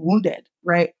 like, wounded,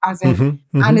 right? As in,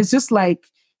 and it's just like,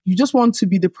 you just want to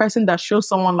be the person that shows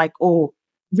someone, like, oh,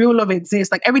 real love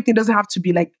exists. Like, everything doesn't have to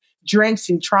be, like, drenched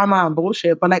in trauma and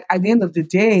bullshit. But, like, at the end of the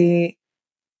day,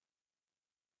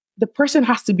 the person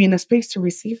has to be in a space to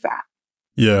receive that.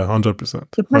 Yeah,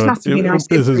 100%. The person has to be in a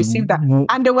space to receive that.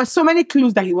 And there were so many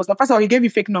clues that he was. First of all, he gave you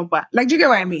fake number. Like, do you get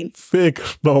what I mean? Fake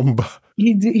number.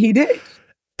 He did.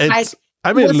 It's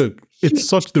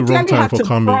such the wrong time for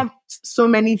Kami. So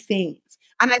many things.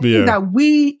 And I think that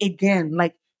we, again,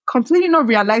 like, completely not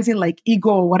realizing, like, ego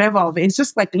or whatever of it. It's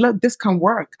just like, look, this can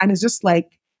work. And it's just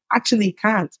like, actually, it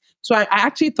can't. So I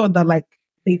actually thought that, like,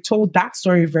 they told that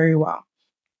story very well.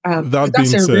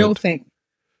 That's a real thing.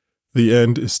 The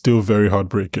end is still very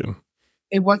heartbreaking.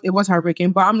 It was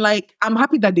heartbreaking. But I'm like, I'm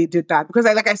happy that they did that. Because,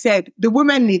 like I said, the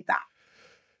women need that.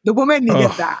 The women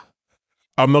needed that.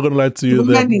 I'm not going to lie to you.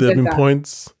 There have been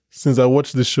points, since I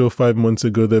watched this show 5 months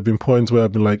ago, there have been points where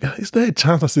I've been like, is there a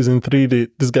chance that season 3,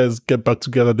 these guys get back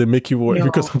together, they make it work? No,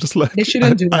 because I'm just like... They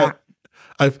shouldn't do that.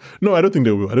 I don't think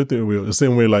they will. The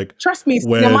same way, like... Trust me,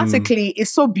 cinematically,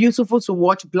 it's so beautiful to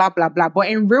watch, blah, blah, blah. But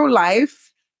in real life...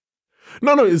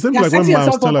 No, it seems like when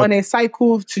Miles Teller... on a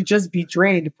cycle to just be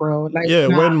drained, bro. Like,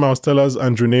 when Miles Teller's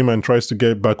Andrew Neyman tries to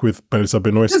get back with Melissa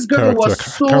Benoist's this girl was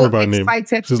so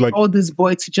excited to like, this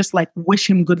boy to just like wish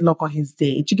him good luck on his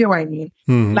day. Do you get what I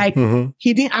mean?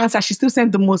 He didn't answer. She still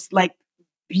sent the most like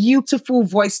beautiful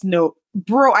voice note.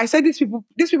 Bro, I said these people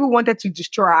wanted to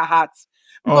destroy our hearts.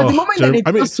 Because the moment that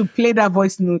they chose to play that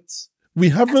voice note... We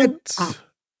haven't...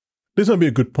 This might be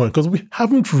a good point, because we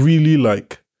haven't really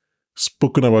like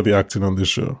spoken about the acting on this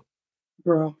show,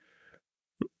 bro.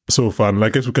 So far, and I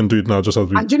guess we can do it now, just as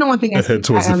we do you know one thing head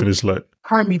towards the finish line.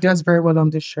 Kami does very well on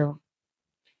this show.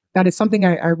 That is something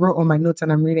I wrote on my notes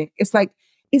and I'm reading. It's like,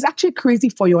 it's actually crazy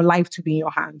for your life to be in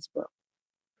your hands, bro.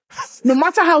 No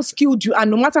matter how skilled you are,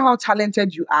 no matter how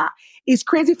talented you are, it's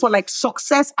crazy for like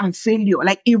success and failure.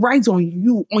 Like it rides on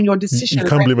you, on your decisions. You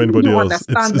can't blame anybody else.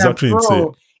 It's actually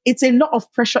insane. It's a lot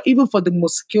of pressure, even for the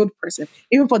most skilled person,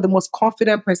 even for the most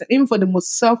confident person, even for the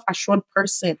most self-assured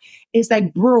person. It's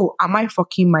like, bro, am I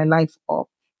fucking my life up?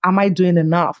 Am I doing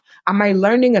enough? Am I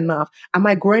learning enough? Am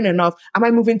I growing enough? Am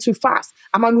I moving too fast?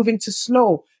 Am I moving too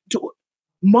slow?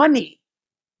 Money.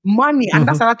 And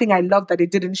that's another thing I love that they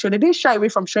didn't show. They didn't shy away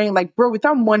from showing, like, bro,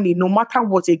 without money, no matter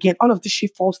what, again, all of this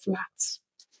shit falls flat.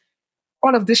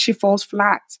 All of this shit falls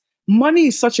flat. Money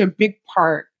is such a big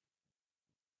part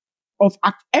of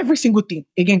every single thing.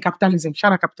 Again, capitalism.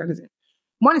 Shout out capitalism.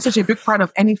 Money is such a big part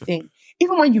of anything.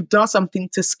 Even when you've done something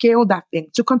to scale that thing,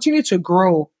 to continue to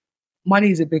grow, money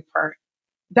is a big part.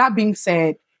 That being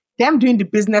said, them doing the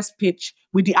business pitch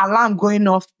with the alarm going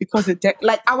off because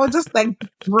like, I was just like,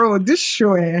 bro, this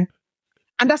show, And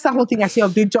that's the whole thing I say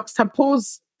of they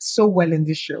juxtapose so well in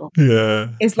this show. Yeah.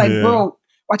 It's like, bro,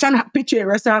 we're trying to picture a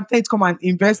restaurant, to come and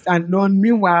invest and loan.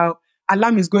 Meanwhile,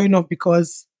 alarm is going off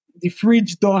because the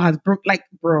fridge door has broke. Like,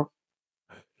 bro,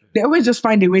 they always just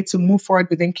find a way to move forward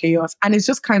within chaos. And it's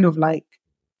just kind of like,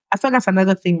 I feel that's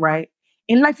another thing, right?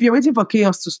 In life, if you're waiting for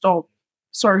chaos to stop,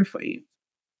 sorry for you.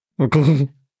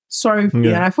 Sorry for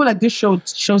you. And I feel like this show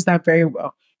shows that very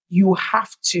well. You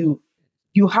have to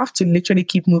literally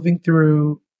keep moving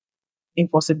through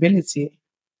impossibility.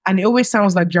 And it always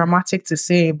sounds like dramatic to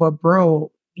say, but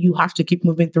bro, you have to keep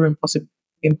moving through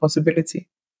impossibility.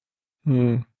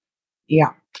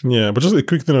 Yeah. Yeah, but just a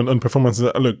quick thing on performances.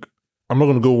 Look, I'm not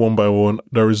going to go one by one.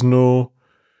 There is nobody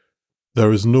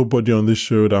on this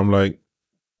show that I'm like,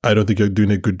 I don't think you're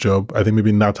doing a good job. I think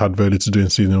maybe Nat had very little to do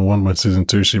in season 1, but season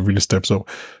 2, she really steps up.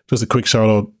 Just a quick shout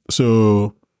out.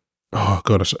 So, oh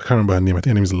God, I can't remember her name. I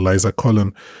think her name is Liza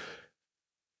Collin.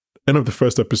 End of the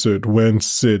first episode when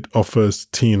Sid offers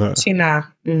Tina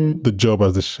the job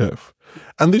as the chef.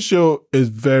 And this show is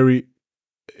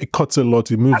it cuts a lot.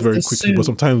 It moves very quickly. But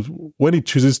sometimes when it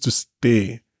chooses to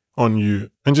stay on you,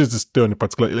 and just to stay on a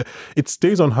particular, it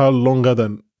stays on her longer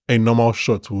than a normal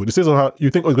shot would. It stays on her,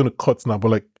 you think, oh, it's going to cut now, but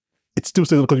like, it still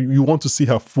stays on because you want to see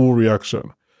her full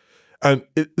reaction. And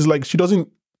it's like, she was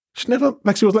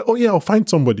like, oh yeah, I'll find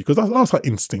somebody, because that was her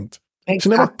instinct. Exactly. She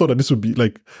never thought that this would be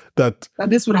like, that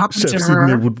this would happen Chef to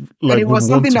Sydney her. would like, and it was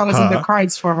something that was her. in the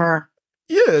cards for her.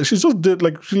 Yeah, she just did,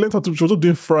 like, she learned how to, she was just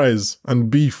doing fries and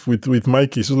beef with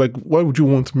Mikey. She was like, why would you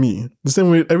want me? The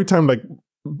same way, every time, like,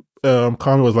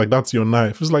 Khan was like, that's your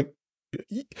knife. It was like,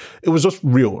 it was just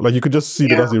real. Like, you could just see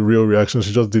that that's a real reaction.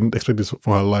 She just didn't expect this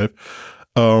for her life.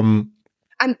 And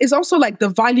it's also like the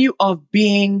value of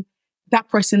being that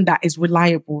person that is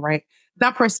reliable, right?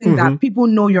 That person that people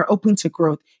know you're open to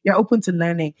growth, you're open to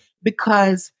learning,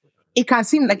 because it can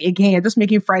seem like, again, you're just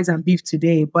making fries and beef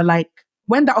today, but like,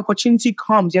 when the opportunity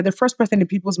comes, you're the first person in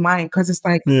people's mind, because it's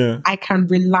like, I can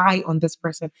rely on this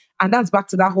person. And that's back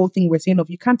to that whole thing we're saying of,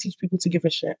 you can't teach people to give a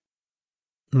shit.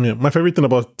 Yeah, my favorite thing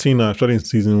about Tina, starting in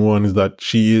season 1, is that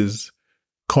she is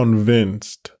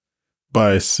convinced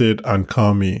by Sid and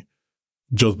Kami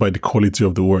just by the quality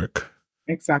of the work.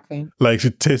 Exactly. Like, she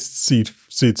tastes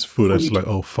Sid's food and she's like,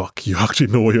 oh fuck, you actually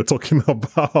know what you're talking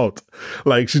about.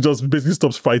 Like, she just basically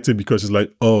stops fighting because she's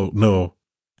like, oh no,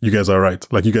 you guys are right.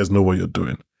 Like, you guys know what you're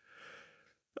doing.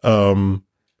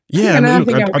 Yeah. Another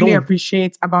thing I really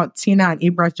appreciate about Tina and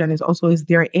Ibra's journey is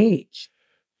their age.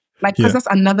 Like, because that's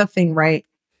another thing, right?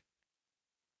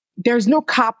 There's no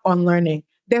cap on learning.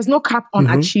 There's no cap on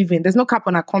achieving. There's no cap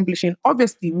on accomplishing.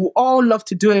 Obviously, we all love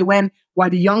to do it when we're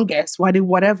the youngest,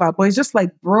 whatever. But it's just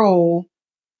like, bro,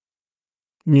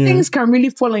 things can really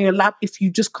fall on your lap if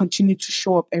you just continue to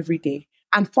show up every day.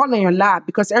 And fall on your lap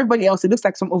because everybody else, it looks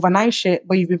like some overnight shit,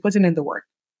 but you've been putting in the work.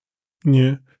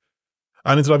 Yeah.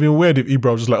 And it would have been weird if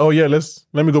Ibra was just like, oh yeah,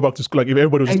 let me go back to school. Like, if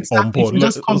everybody was just on board.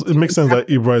 It makes sense that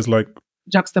Ibra is like...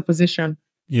 juxtaposition.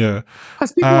 Yeah.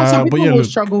 Because some people will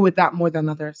struggle with that more than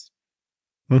others.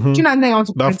 Do you know anything I want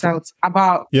to point out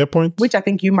about... which I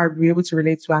think you might be able to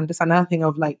relate to, and there's another thing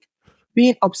of like,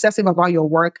 being obsessive about your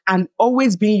work and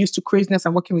always being used to craziness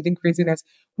and working within craziness.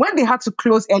 When they had to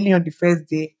close early on the first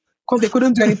day, because they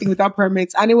couldn't do anything without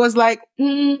permits. And it was like,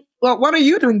 well, what are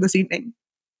you doing this evening?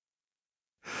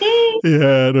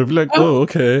 Yeah, they'll be like, oh,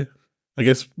 okay. I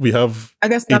guess we have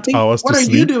 8 hours to sleep. What are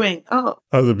you doing? Oh.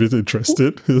 I was a bit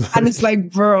interested. And it's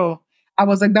like, bro, I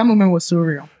was like, that moment was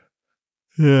surreal.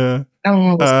 Yeah. That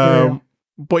moment was surreal.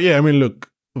 But yeah, I mean, look,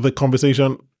 the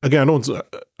conversation, again, I don't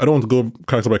want to go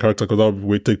character by character because that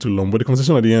would take too long. But the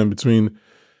conversation at the end between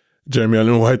Jeremy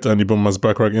Allen White and Ibon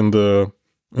Masbakrak in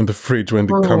the fridge when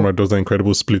the camera does the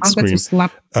incredible split screen.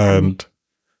 And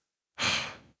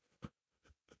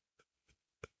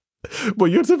but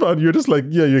you're just like,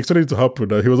 yeah, you expected it to happen.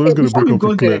 He was always going to break up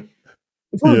with Claire.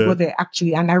 Before we go there,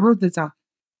 actually, and I wrote this down.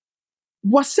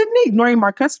 Was Sydney ignoring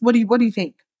Marcus? What do you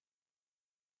think?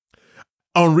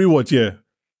 On rewatch, yeah.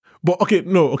 But okay,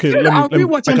 no, okay. Let me,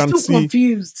 I'm still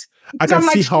confused. I Because can I'm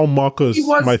like, see how she Marcus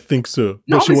was might think so,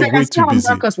 no, but she obviously was I can way see too how busy.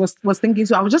 Marcus was thinking.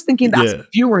 So I was just thinking that as Yeah. a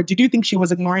viewer, did you think she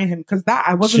was ignoring him? Because that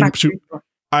I wasn't actually sure.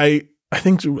 I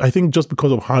think just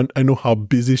because of how I know how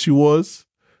busy she was,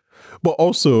 but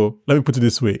also let me put it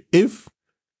this way: if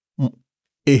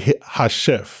her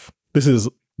chef, this is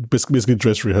basically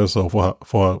dress rehearsal for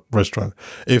her restaurant.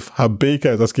 If her baker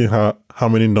is asking her how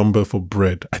many number for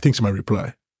bread, I think she might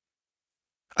reply.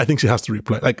 I think she has to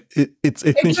reply. Like it's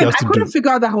a thing she Again, has I to couldn't do.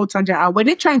 figure out that whole tangent out. Were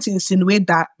they trying to insinuate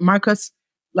that Marcus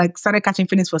like started catching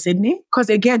feelings for Sydney? Because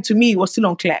again, to me, it was still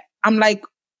unclear. I'm like,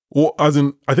 Well, as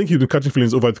in, I think he's been catching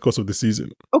feelings over the course of the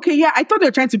season. okay, yeah, I thought they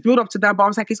were trying to build up to that, but I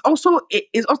was like, there's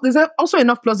also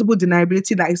enough plausible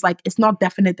deniability that it's like it's not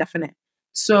definite.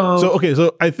 So Okay,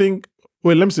 so I think.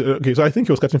 Wait, let me see. Okay, so I think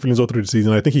he was catching feelings all through the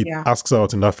season. I think he yeah, asks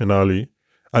out in that finale,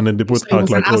 and then they both so it act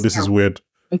was an like, "Oh, this is ask-out. weird."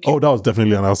 Okay, Oh, that was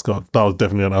definitely an ask out. That was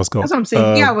definitely an ask that's out. what I'm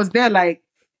saying. Yeah, I was there. Like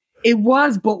it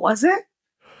was, but was it?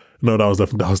 No, that was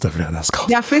definitely an ask out.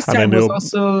 Their And then FaceTime was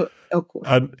also awkward.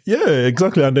 and yeah,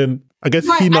 exactly. And then I guess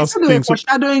No, he I now said they were thinks,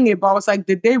 foreshadowing it, but I was like,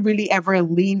 did they really ever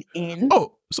lean in?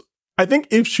 oh, so I think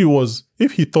if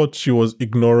he thought she was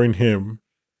ignoring him,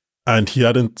 and he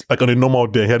hadn't, like on a normal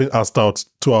day, he hadn't asked out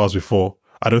 2 hours before,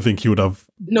 I don't think he would have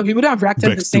No, he would have reacted the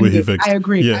vexed the same way he way. vexed. I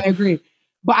agree. Yeah.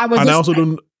 But I was And I just also like,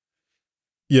 don't.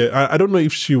 Yeah, I don't know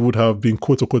if she would have been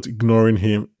quote unquote ignoring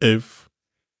him if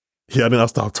he hadn't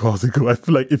asked out 2 hours ago. I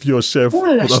feel like if your chef oh,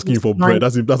 was she asking you was for ignoring. bread,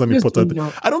 that's an Just important don't thing.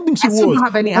 know. I don't think she I still was. don't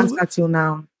have any answer till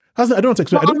now. I don't But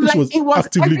think I'm she was it was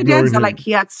actively evidence ignoring that him. like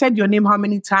he had said your name how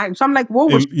many times. So I'm like,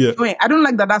 what was she Yeah. doing? I don't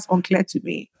like that. That's unclear to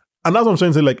me. And that's what I'm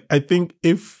trying to say. Like, I think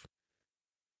if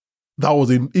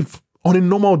on a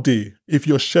normal day, if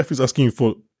your chef is asking you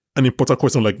for an important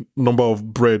question like number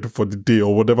of bread for the day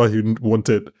or whatever he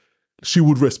wanted, she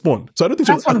would respond. So I don't think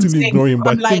she was That's what I'm actively saying. ignoring him,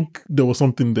 but I'm I like, think there was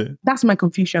something there. that's my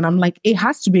confusion. I'm like, it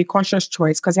has to be a conscious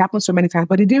choice because it happens so many times,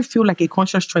 but it didn't feel like a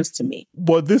conscious choice to me.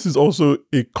 But this is also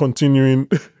a continuing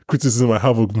criticism I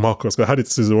have of Marcus. I had it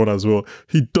season 1 as well.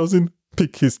 He doesn't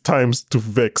pick his times to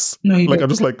vex. No, you like don't. I'm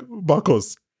just like,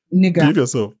 Marcus, Nigga. behave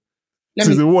yourself.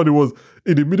 Season 1, it was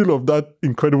in the middle of that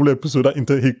incredible episode that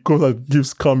he goes and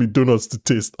gives Kami donuts to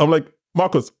taste. I'm like,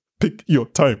 Marcus, pick your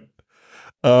time.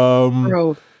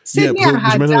 Bro. Sydney so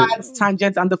and her dad's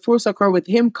tangent and the full circle with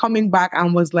him coming back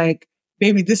and was like,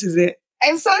 baby, this is it.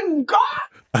 And so, God.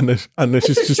 And then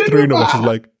she's throwing up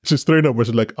and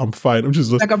she's like, I'm fine. Which is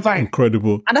just like, I'm fine.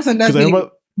 Incredible. And that's another thing,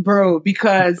 bro,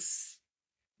 because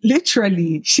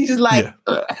literally she's like,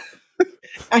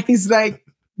 and he's like,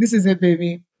 this is it,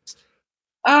 baby.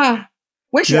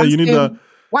 When she asked him,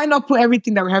 why not put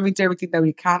everything that we have into everything that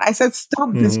we can? I said, stop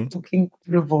this fucking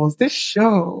revolts, this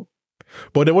show.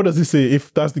 But then what does he say?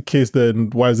 If that's the case,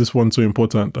 then why is this one so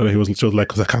important? And she was like,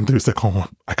 because I can't do a second one.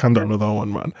 I can't do another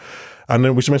one, man. And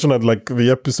then we should mention that like the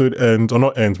episode ends, or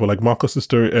not ends, but like Marcus's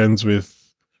story ends with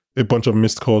a bunch of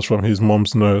missed calls from his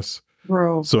mom's nurse.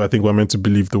 Bro. So I think we're meant to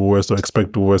believe the worst or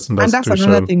expect the worst in that situation. And that's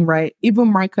another thing, right?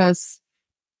 Even Marcus,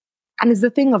 and it's the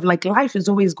thing of like life is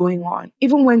always going on.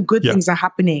 Even when good things are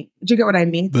happening. Do you get what I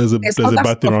mean? There's a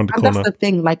bad thing around the corner. And that's the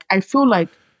thing. Like I feel like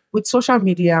with social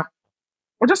media,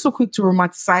 we're just so quick to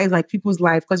romanticize like people's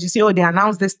life because you see, oh, they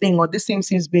announced this thing or this thing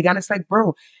seems big. And it's like,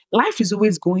 bro, life is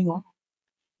always going on.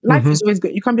 Life is always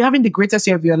good. You can be having the greatest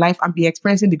year of your life and be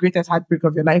experiencing the greatest heartbreak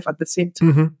of your life at the same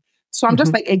time. So I'm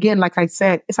just like, again, like I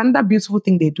said, it's another beautiful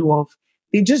thing they do of.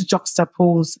 They just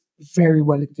juxtapose very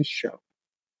well in this show.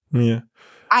 Yeah.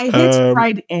 I hate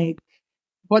fried egg,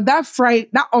 but that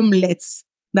omelette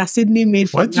that Sydney made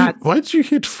for that. Why'd you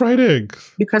hate fried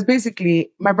eggs? Because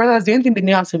basically, my brothers, the only thing they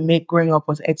knew how to make growing up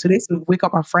was eggs. So they used to wake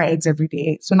up and fry eggs every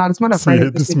day. So now the smell of fried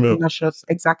eggs is delicious.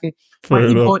 Exactly. But I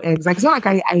eat both eggs. Like, it's not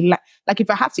like I like if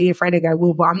I have to eat fried egg, I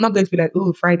will, but I'm not going to be like,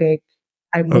 oh, fried egg.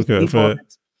 I must eat both.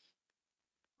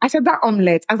 I said that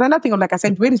omelette. And another thing, like I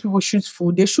said, the way these people shoot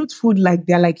food, they shoot food like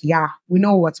they're like, yeah, we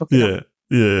know what we're talking about.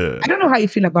 Yeah. I don't know how you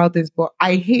feel about this, but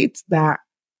I hate that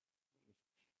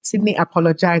Sydney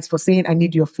apologized for saying, I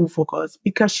need your full focus,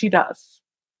 because she does.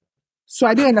 So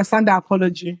I don't understand the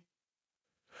apology.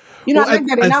 You know, I like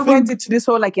that they now went into this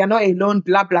whole, like, you're not alone,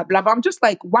 blah, blah, blah. But I'm just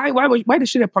like, why did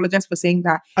she apologize for saying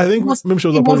that? I think maybe she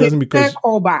was apologizing because... fair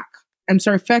callback. I'm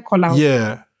sorry, fair call out.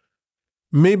 Yeah.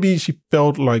 Maybe she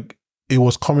felt like it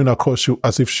was coming across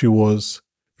as if she was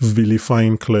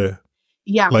vilifying Claire.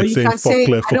 Yeah, like but you saying, can say,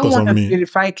 Claire, I don't want to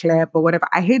vilify Claire, but whatever.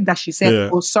 I hate that she said,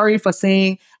 oh, sorry for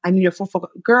saying I need your full focus.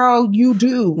 Girl, you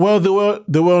do. Well, they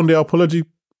were on the apology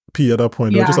P at that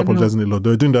point. They were just apologizing a lot.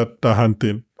 They were doing that hand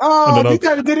thing. Oh, they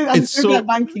did it. It's so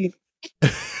banky.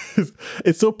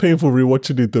 It's so painful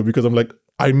rewatching it though, because I'm like,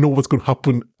 I know what's going to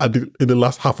happen in the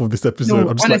last half of this episode. No,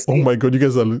 I'm just honestly. like, oh my God, you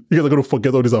guys are going to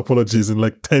forget all these apologies in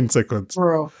like 10 seconds.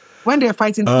 Bro, when they're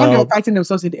fighting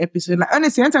themselves in the episode, like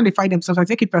honestly, anytime they fight themselves, I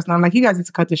take it personal. I'm like, you guys need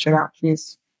to cut this shit out,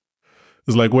 please.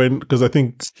 It's like because I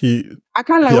think I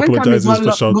can't like, he when apologizes for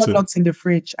got shouting. locked in the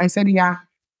fridge, I said, yeah,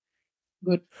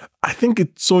 good. I think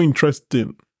it's so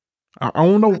interesting. I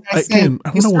wonder, Like I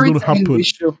what's going to happen.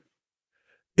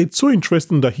 It's so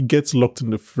interesting that he gets locked in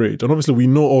the fridge. And obviously we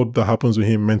know all that happens with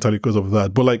him mentally because of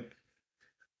that. But like,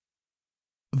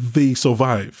 they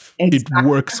survive. Exactly. It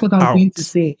works out. That's what I was going to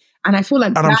say. And I feel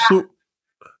like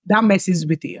that messes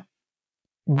with you.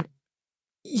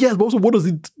 Yes, but also what does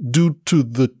it do to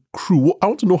the crew? I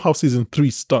want to know how season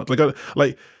 3 starts. Are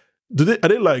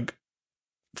they like,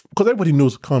 because everybody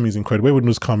knows Kami is incredible. Everybody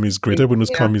knows Kami is great. Everybody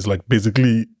knows Kami is like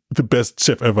basically the best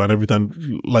chef ever and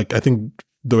everything. Like, I think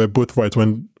they were both right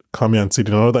when Kami and Sid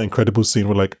in another incredible scene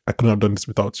were like, I couldn't have done this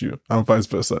without you, and vice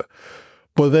versa.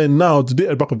 But then now, do they at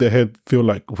the back of their head feel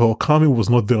like, well, Kami was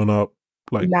not there on our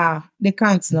nah, they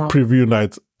can't now. Preview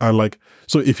night, and like,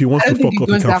 so if he wants to fuck off,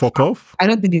 he can fuck off? I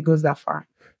don't think it goes that far.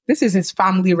 This is his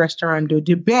family restaurant, though.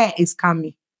 The bear is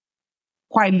Kami.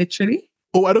 Quite literally.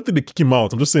 Oh, I don't think they kick him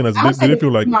out. I'm just saying, they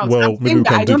feel like, well, maybe we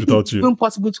can do it without you. It's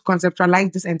impossible to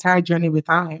conceptualize this entire journey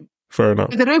without him. Fair enough.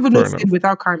 They don't even know it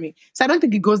without Kami. So I don't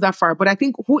think it goes that far. But I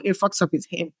think who it fucks up is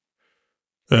him.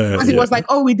 Because he was like,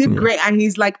 oh, we did great. And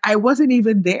he's like, I wasn't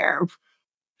even there.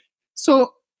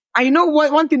 So I know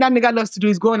one thing that nigga loves to do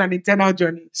is go on an eternal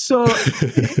journey. So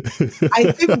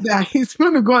I think that he's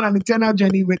going to go on an eternal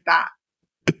journey with that.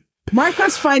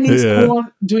 Marcus finding school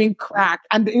doing crack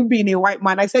and him being a white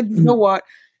man. I said, you know what?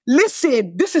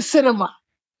 Listen, this is cinema.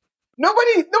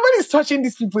 Nobody's touching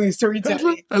these people in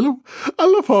storytelling. I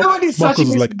love how nobody's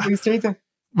touching these people in storytelling.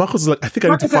 Marcus was like, I think I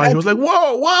need to find him. He was like,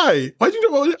 whoa, why? Why do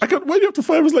you have to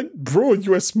find him? I was like, bro,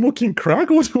 you were smoking crack?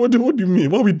 What do you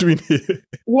mean? What are we doing here?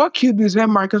 What killed me is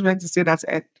when Marcus went to say that's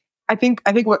it. I think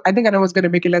I know what's gonna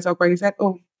make it less awkward. He said,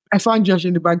 oh, I found Josh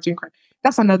in the back doing crack.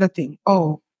 That's another thing.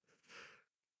 Oh.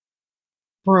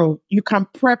 Bro, you can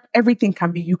prep, everything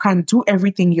you can do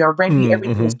everything, you're ready,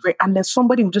 everything is great. And then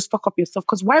somebody will just fuck up your stuff.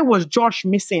 Because why was Josh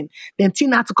missing? Then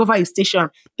Tina had to cover his station.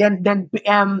 Then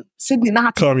Sydney now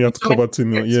had to cover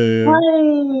Tina. Yeah.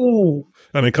 Bro.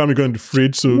 And then Kami got in the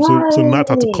fridge, so Nat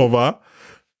had to cover.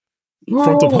 Bro.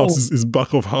 Front of house is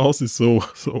back of house is so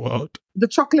wild. The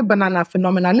chocolate banana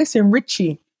phenomenon. Listen,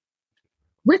 Richie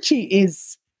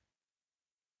is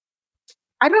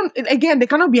they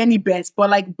cannot be any best, but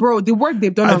like, bro, the work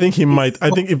they've done. I think he might.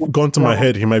 I think if gone to my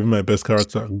head, he might be my best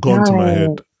character. Gone to my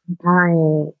head.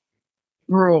 Bro.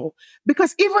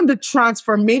 Because even the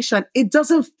transformation, it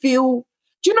doesn't feel,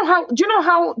 do you know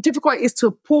how difficult it is to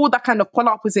pull that kind of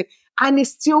polar opposite? And it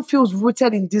still feels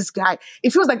rooted in this guy. It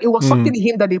feels like it was something in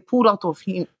him that they pulled out of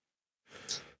him.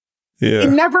 Yeah. It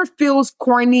never feels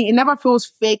corny. It never feels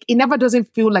fake. It never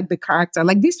doesn't feel like the character.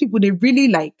 Like these people, they really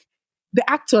like, the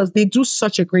actors, they do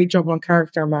such a great job on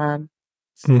character, man.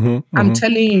 I'm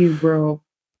telling you, bro.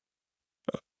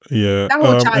 Yeah. That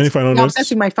whole chat, I'm obsessed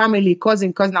with my family,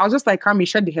 cousin. I was just like, Kami,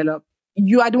 shut the hell up.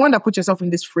 You are the one that put yourself in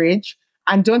this fridge,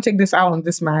 and don't take this out on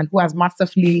this man who has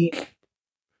masterfully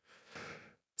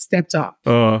stepped up.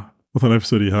 What an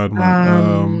episode he had,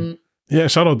 man. Yeah,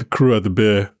 shout out the crew at the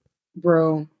Bear.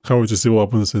 Bro. Can't wait to see what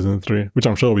happens in season 3, which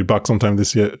I'm sure will be back sometime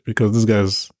this year, because these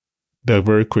guys, they're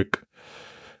very quick.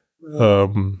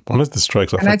 Unless the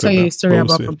strikes are. Can I tell you a story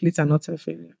about complete and utter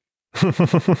failure?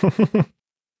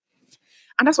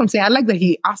 And that's what I'm saying. I like that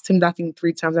he asked him that thing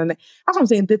 3 times. And that's what I'm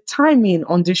saying. The timing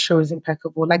on this show is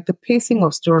impeccable. Like the pacing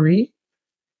of story,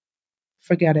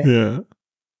 forget it. Yeah.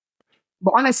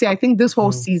 But honestly, I think this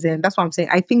whole season, that's what I'm saying.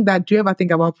 I think that, do you ever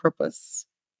think about purpose?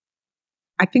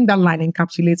 I think that line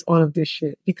encapsulates all of this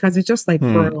shit. Because it's just like,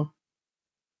 bro.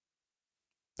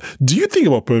 Do you think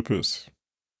about purpose?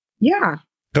 Yeah.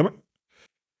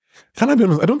 Can I be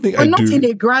honest? I don't think I do. Not in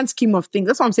a grand scheme of things.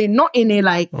 That's what I'm saying. Not in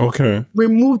a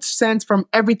removed sense from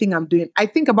everything I'm doing. I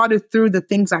think about it through the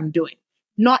things I'm doing.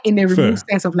 Not in a removed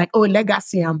sense of like, oh,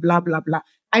 legacy and blah, blah, blah.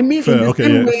 I mean, in the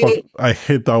same way... I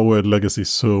hate that word legacy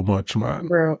so much, man.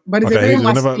 Bro, but it's a very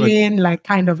masculine,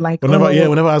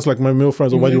 whenever I ask like my male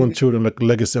friends, why do you want children? Like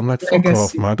legacy. I'm like, fuck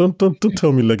off, man. Don't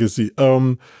tell me legacy. I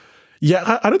don't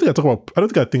think I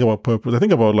think about purpose. I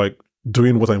think about like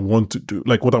doing what I want to do,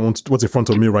 like what's in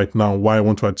front of me right now, why I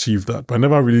want to achieve that. But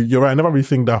you're right, I never really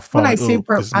think that far. When I say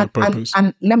purpose,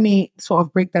 and let me sort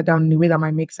of break that down in a way that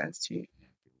might make sense to you.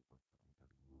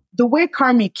 The way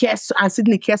Kami cares and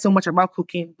Sydney cares so much about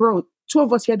cooking, bro, 2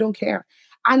 of us here don't care.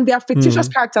 And they are fictitious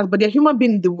characters, but they're human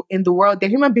beings in the world. They're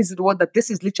human beings in the world that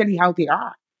this is literally how they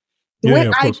are. Yeah,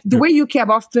 of course. The way you care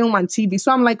about film and TV.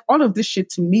 So I'm like, all of this shit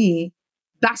to me,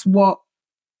 that's what,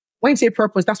 when you say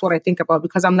purpose, that's what I think about,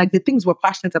 because I'm like, the things we're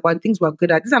passionate about, the things we're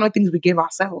good at, these are not things we give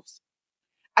ourselves.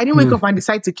 I didn't wake up and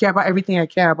decide to care about everything I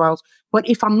care about. But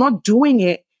if I'm not doing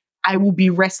it, I will be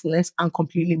restless and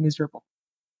completely miserable.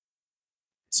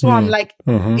 So I'm like,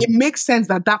 it makes sense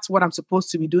that that's what I'm supposed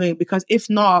to be doing, because if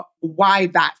not, why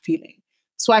that feeling?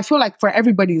 So I feel like for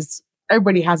everybody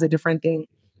has a different thing.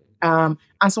 And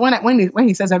so when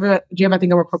he says, do you ever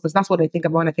think about purpose? That's what I think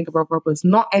about when I think about purpose.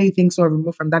 Not anything so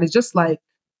removed from that. It's just like,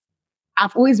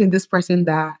 I've always been this person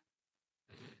that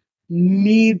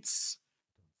needs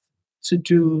to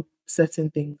do certain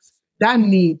things. That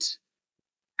need,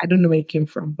 I don't know where it came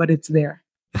from, but it's there.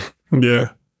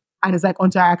 Yeah. And it's like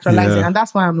until I actualize it. And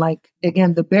that's why I'm like,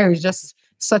 again, The Bear is just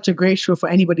such a great show for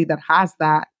anybody that has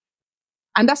that.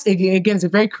 And that's, again, it's a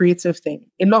very creative thing.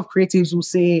 A lot of creatives will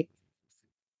say,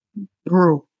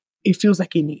 bro, it feels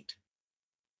like a need.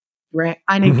 Right?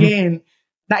 And again,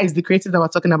 that is the creative that we're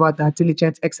talking about, that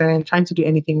diligent, excellent, trying to do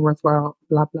anything worthwhile,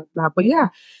 blah, blah, blah. But yeah,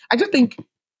 I just think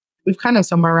we've kind of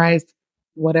summarized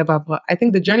whatever, but I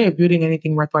think the journey of building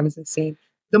anything worthwhile is insane.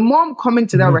 The mom coming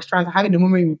to that restaurant and having the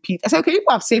moment with Pete, I said, okay,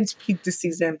 people have saved Pete this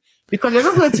season because they're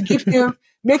just going to give him,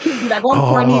 make him be like one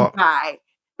funny guy.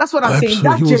 That's what I'm saying.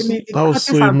 That journey, that was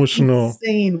so emotional.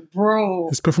 Insane, bro.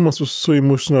 His performance was so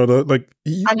emotional that, like,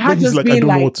 he's like, I don't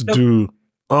know what to do.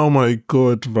 Oh my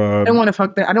God, man. I don't want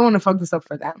to fuck this up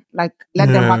for them. Like, let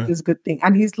them have this good thing.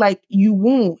 And he's like, you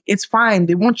won't. It's fine.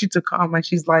 They want you to come. And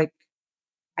she's like,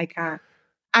 I can't.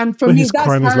 And for me, he's that's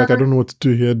crying. He's like, I don't know what to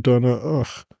do here, Donna.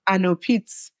 Ugh. I know, Pete.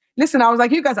 Listen, I was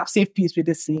like, you guys have saved Pete with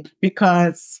this scene,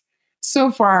 because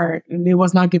so far it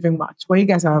was not giving much. But you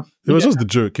guys have. It was just the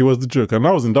joke. He was the joke, and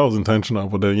that was intentional.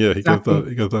 But then, yeah, he got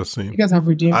that scene. You guys have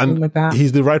redeemed him with that.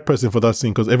 He's the right person for that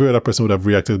scene, because every other person would have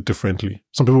reacted differently.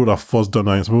 Some people would have forced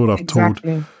Donna, and some people would have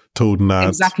told Nat.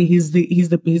 Exactly, he's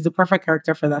the perfect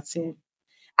character for that scene.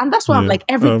 And that's why I'm like,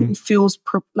 everything feels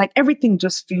like everything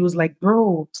just feels like,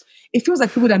 bro, it feels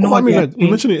like people that know. I mean, like we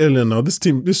mentioned it earlier. Now, this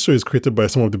show is created by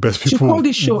some of the best people. She called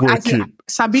this show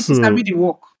Sabi the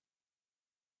Walk.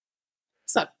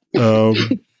 So, not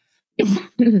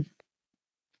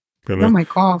my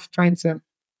cough, trying to.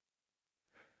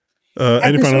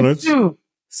 Any final notes?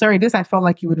 Sorry, this I felt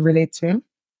like you would relate to.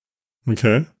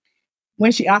 Okay.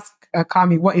 When she asked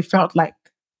Kami what it felt like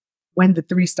when the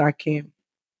 3-star came.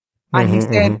 And he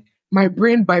said, my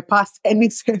brain bypassed any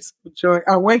sense of joy.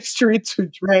 I went straight to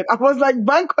dread. I was like,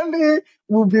 Bankole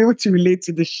will be able to relate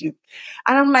to this shit.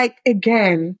 And I'm like,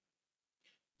 again,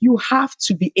 you have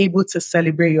to be able to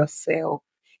celebrate yourself.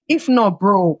 If not,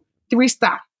 bro,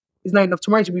 3-star is not enough.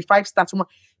 Tomorrow it will be 5-star.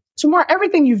 Tomorrow,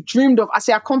 everything you've dreamed of, as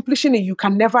you're accomplishing it, you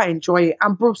can never enjoy it.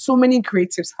 And bro, so many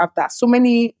creatives have that. So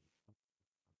many,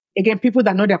 again, people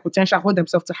that know their potential, hold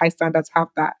themselves to high standards, have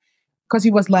that. Because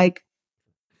he was like,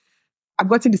 I've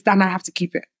gotten the stand, I have to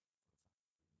keep it.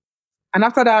 And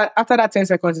after that 10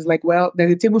 seconds, it's like, well,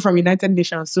 there's a table from United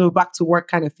Nations, so back to work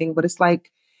kind of thing. But it's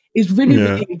like, it's really,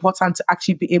 really important to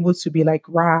actually be able to be like,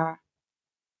 rah,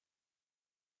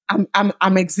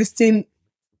 I'm existing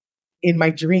in my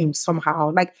dreams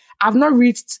somehow. Like, I've not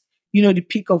reached, the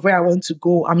peak of where I want to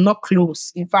go. I'm not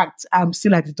close. In fact, I'm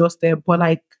still at the doorstep, but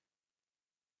like,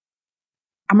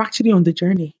 I'm actually on the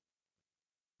journey.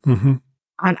 And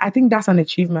I think that's an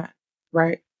achievement.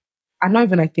 Right? I know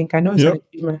it's an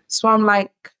achievement. So I'm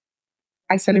like,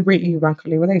 I celebrate you,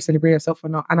 Bankole, whether you celebrate yourself or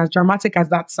not. And as dramatic as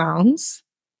that sounds,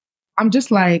 I'm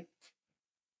just like,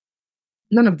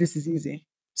 none of this is easy.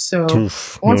 So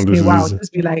once in a while,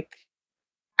 just be like,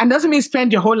 and doesn't mean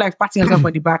spend your whole life patting yourself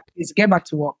on the back. It's get back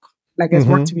to work. Like, there's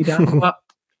work to be done. But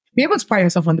be able to pat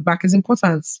yourself on the back is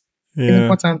important. It's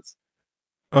important.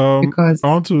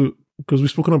 Because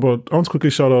we've spoken about, I want to quickly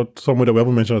shout out someone that we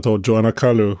haven't mentioned at all, Joanna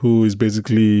Carlo, who is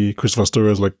basically Christopher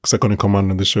Story's like second in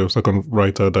command in the show, second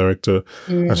writer, director.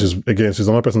 And she's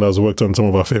another person that has worked on some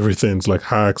of our favorite things like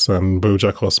Hacks and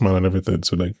BoJack Horseman and everything.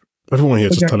 So like, everyone here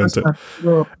is just talented.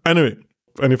 Anyway,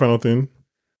 any final thing?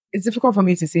 It's difficult for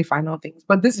me to say final things,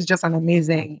 but this is just an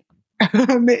amazing,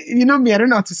 you know me, I don't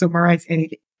know how to summarize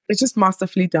anything. It's just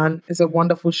masterfully done. It's a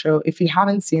wonderful show. If you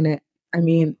haven't seen it, I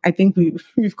mean, I think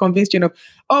we've convinced you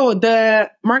of,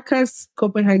 the Marcus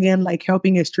Copenhagen, like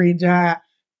helping a stranger.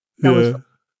 That was,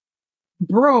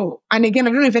 bro. And again,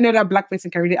 I don't know if any other black person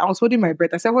carried it. I was holding my breath.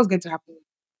 I said, what's going to happen?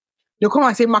 They'll come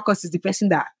and say Marcus is the person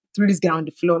that threw this guy on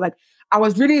the floor. Like, I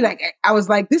was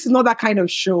like, this is not that kind of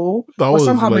show. But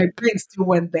somehow my brain still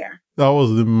went there. That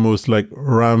was the most like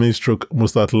Rami stroke,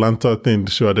 most Atlanta thing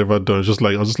the show had ever done. I was just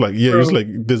like,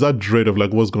 there's that dread of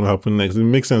like what's going to happen next. It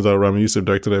makes sense that Rami used to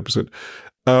direct the episode.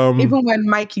 Even when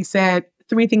Mikey said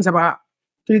three things about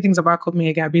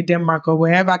Copenhagen, be Denmark or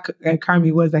wherever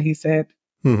Carmi was that he said.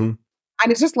 Mm-hmm.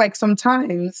 And it's just like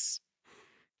sometimes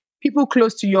people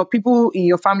close to you, people in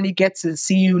your family get to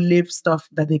see you live stuff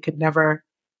that they could never,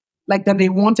 like that they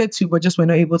wanted to, but just were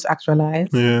not able to actualize.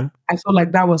 Yeah. I feel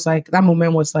like that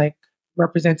moment was like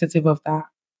representative of that.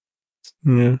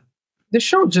 Yeah. The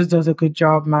show just does a good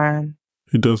job, man.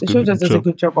 He does. The show just does a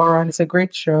good job all around. It's a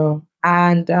great show.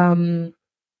 And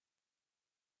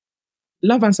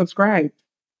love and subscribe.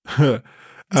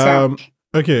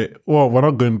 Okay, well, we're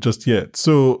not going just yet.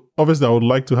 So obviously I would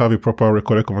like to have a proper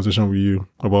recorded conversation with you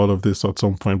about all of this at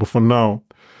some point. But for now,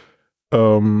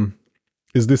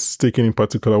 is this taken in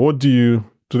particular? Let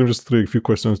me just throw a few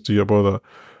questions to you about that.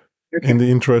 Okay. In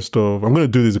the interest of, I'm going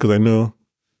to do this because I know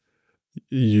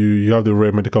you have the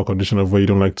rare medical condition of where you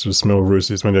don't like to smell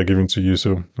roses when they're given to you.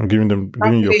 So I'm giving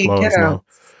you your flowers now.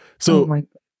 So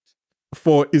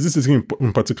is this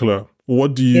in particular,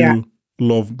 what do you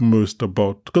love most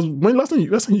about? Because when last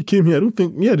time you came here, I don't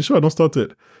think the show had not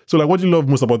started. So like, what do you love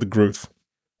most about the growth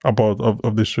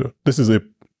of this show? This is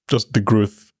just the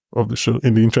growth of the show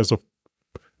in the interest of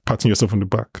patting yourself on the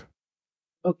back.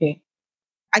 Okay,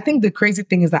 I think the crazy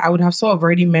thing is that I would have sort of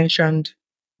already mentioned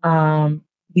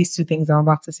these two things I'm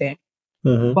about to say,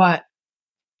 but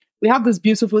we have this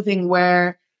beautiful thing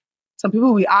where some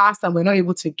people we asked and we're not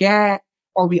able to get,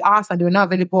 or we asked and they were not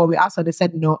available, or we asked and they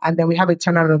said no, and then we have a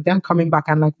turnaround of them coming back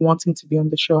and like wanting to be on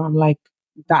the show. I'm like,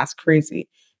 that's crazy.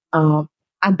 And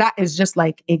that is just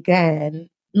like, again,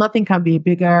 nothing can be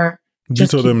bigger.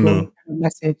 Just keep them going.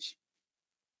 Message.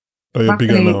 Oh, you're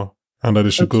bigger now, and that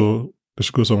they should go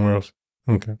somewhere else.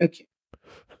 Okay.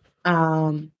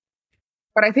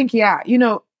 But I think,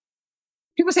 people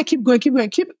say keep going.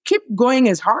 Keep going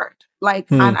is hard. Like,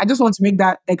 and I just want to make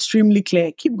that extremely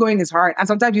clear. Keep going is hard. And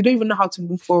sometimes you don't even know how to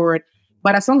move forward.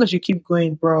 But as long as you keep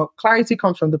going, bro, clarity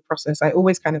comes from the process. I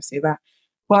always kind of say that.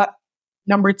 But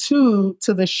number two,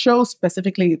 to the show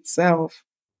specifically itself,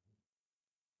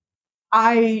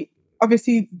 I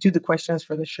obviously do the questions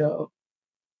for the show.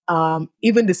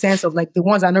 Even the sense of like the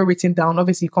ones I know written down,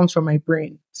 obviously comes from my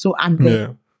brain. So I'm there.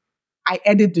 Yeah. I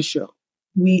edit the show.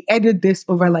 We edit this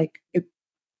over like a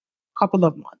couple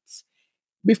of months.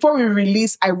 Before we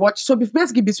release, I watched. So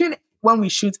basically, between when we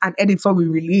shoot and edit before we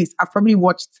release, I've probably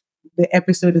watched the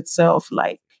episode itself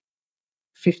like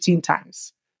 15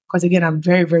 times. Because again, I'm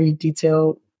very, very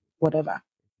detailed, whatever.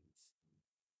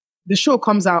 The show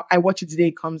comes out. I watch it the day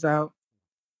it comes out.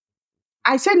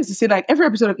 I said this to say like every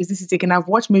episode of Is This Taken, I've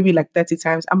watched maybe like 30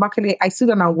 times. I'm actually, I sit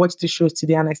down and watch the shows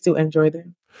today and I still enjoy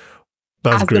them.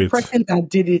 That's great. As the person that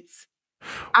did it,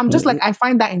 I'm just like, I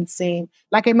find that insane.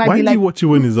 Like it might Why be like do you watch it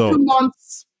when it's out? 2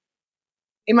 months.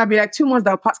 It might be like 2 months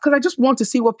that will pass because I just want to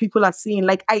see what people are seeing.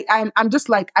 Like I'm just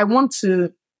like, I want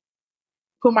to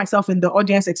put myself in the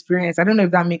audience experience. I don't know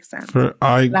if that makes sense.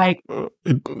 I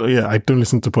don't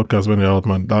listen to podcasts when they're out,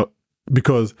 man.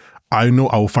 Because I know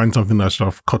I will find something that I should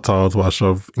have cut out or I should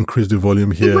have increased the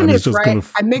volume here. Even and if, it's just right, gonna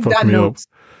I make that note.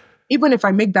 Even if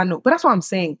I make that note. But that's what I'm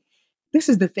saying. This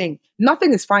is the thing.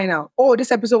 Nothing is final. Oh,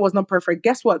 this episode was not perfect.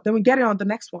 Guess what? Then we get it on the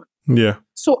next one. Yeah.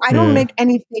 So I don't make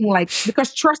anything like,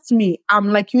 because trust me, I'm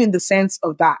like you in the sense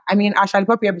of that. I mean, our Charlie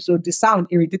Poppy episode, the sound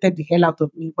irritated the hell out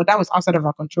of me, but that was outside of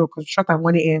our control because we shot at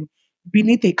 1 a.m.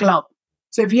 beneath a cloud.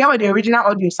 So if you hear what the original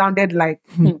audio sounded like,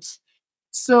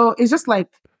 so it's just like,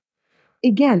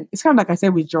 again, it's kind of like I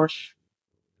said with Josh.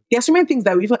 There's so many things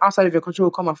that even outside of your control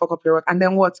will come and fuck up your work. And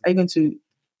then what are you going to,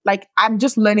 like, I'm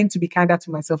just learning to be kinder to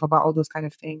myself about all those kind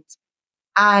of things.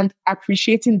 And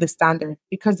appreciating the standard,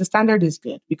 because the standard is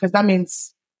good, because that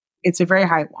means it's a very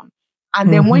high one.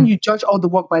 And then when you judge all the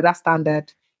work by that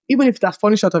standard, even if that's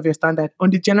falling short of your standard, on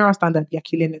the general standard, you're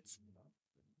killing it.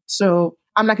 So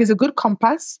I'm like, it's a good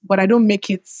compass, but I don't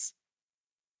make it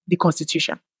the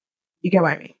Constitution. You get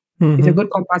what I mean? It's a good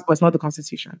compass, but it's not the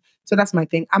Constitution. So that's my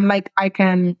thing. I'm like,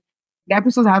 the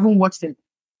episodes I haven't watched in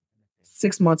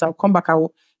 6 months, I'll come back. I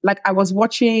was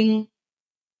watching,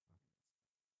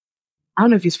 I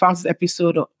don't know if it's Fausti's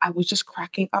episode or I was just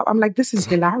cracking up. I'm like, this is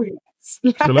hilarious.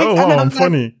 I'm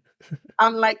funny.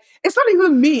 I'm like, it's not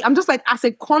even me. I'm just like, as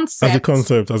a concept.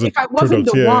 If I wasn't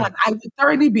the one, I would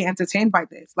thoroughly be entertained by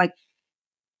this. Like,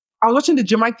 I was watching the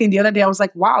Jamaican thing the other day. I was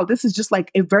like, wow, this is just like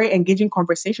a very engaging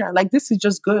conversation. Like, this is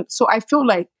just good. So I feel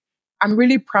like I'm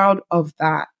really proud of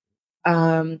that.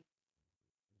 But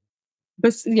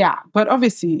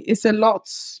obviously it's a lot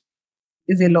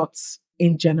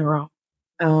in general.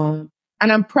 And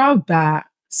I'm proud that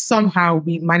somehow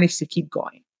we managed to keep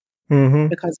going.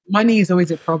 Because money is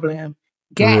always a problem.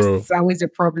 Guests are always a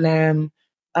problem.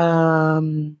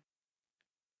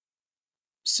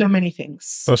 So many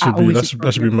things That are should be always that a should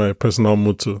be problem. my personal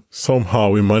motto. Somehow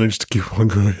we managed to keep on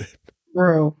going.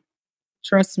 Bro,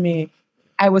 trust me.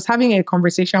 I was having a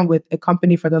conversation with a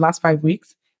company for the last 5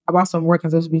 weeks about some work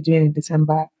I'm supposed to be doing in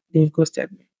December. They've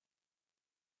ghosted me.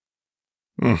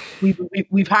 Mm.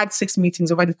 We've had 6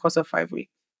 meetings over the course of 5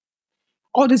 weeks.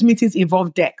 All these meetings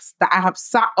involve decks that I have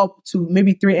sat up to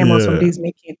maybe 3 a.m. on some Yeah, days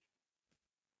making.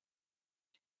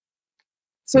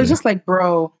 So it's yeah. just like,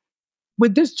 bro,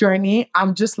 with this journey,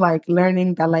 I'm just like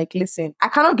learning that, like, listen, I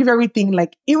cannot give everything,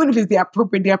 like, even if it's the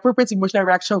appropriate emotional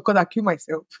reaction, because I kill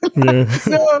myself. Yeah.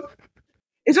 So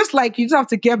it's just like you just have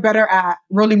to get better at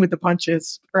rolling with the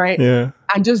punches, right? Yeah.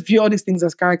 And just view all these things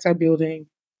as character building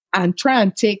and try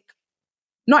and take,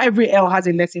 not every L has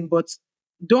a lesson, but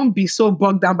don't be so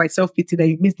bogged down by self-pity that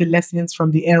you miss the lessons from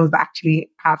the L's that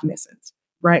actually have lessons,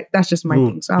 right? That's just my Ooh,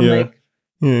 thing. So I'm yeah. like,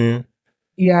 Yeah.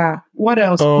 yeah, what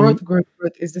else? Um Growth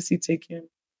is this he taking?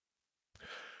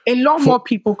 A lot for more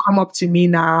people come up to me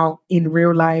now in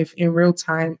real life, in real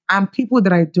time, and people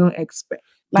that I don't expect.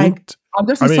 Like, didn't I'll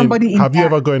just I see mean, somebody in have you there.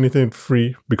 ever got anything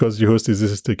free because your host is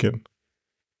this is taken?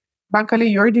 Bankole,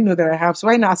 you already know that I have, so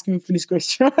why not asking me foolish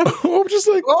question? I'm just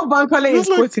like What Bankole is just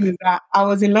like quoting is that I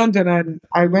was in London and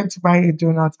I went to buy a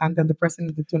donut, and then the person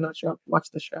in the donut shop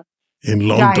watched the show. in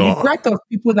Guy, the London. breadth of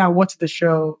people that watch the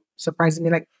show surprises me.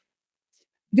 Like,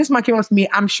 this man came up to me.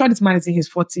 I'm sure this man is in his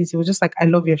 40s. He was just like, I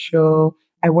love your show.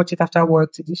 I watch it after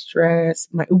work to distress.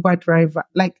 My Uber driver.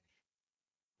 Like,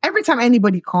 every time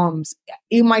anybody comes,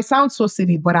 it might sound so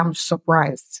silly, but I'm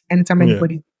surprised. Anytime Yeah.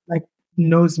 anybody like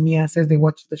knows me and says they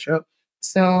watch the show.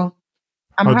 So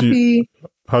I'm How do you happy.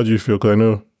 how do you feel? Because I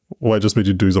know what I just made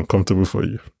you do is uncomfortable for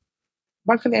you.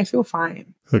 Actually, I feel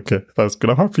fine. Okay, that's good.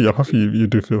 I'm happy. I'm happy you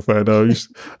do feel fine.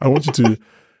 I want you to.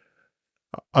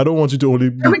 I don't want you to only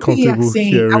be Everything you're comfortable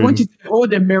saying, I want you hearing. to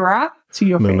hold a mirror to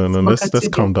your No, no, face. no. But Let's continue.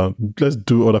 calm down. Let's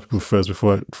do other people first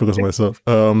before I focus on myself.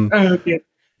 Oh, okay.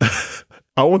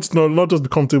 I want to not just be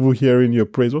comfortable hearing your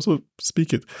praise, also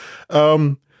speak it.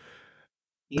 Um,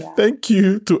 Yeah. thank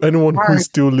you to anyone who is Hard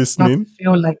still not to listening.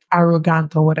 feel like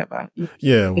arrogant or whatever.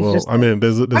 Yeah, It's well, just I like mean,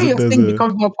 when your there's thing a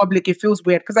becomes more public, it feels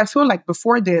weird. Because I feel like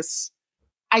before this,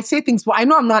 I say things, but I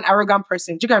know I'm not an arrogant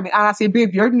person. Do you get me? And I say,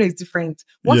 babe, you already know it's different.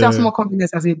 Once you have some yeah, more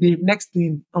confidence as a babe, next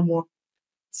thing, no more.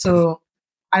 So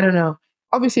I don't know.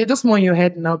 Obviously, you're just more in your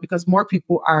head now because more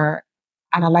people are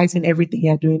analyzing everything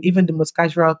you're doing, even the most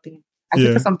casual thing. I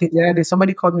tweeted yeah, something the other day.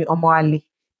 Somebody called me Omo Ali,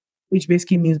 which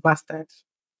basically means bastard.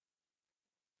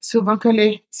 So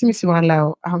Bankole, see me see one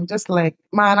loud. I'm just like,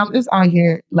 man, I'm just out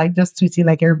here like just tweeting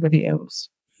like everybody else.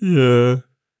 yeah, So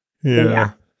yeah,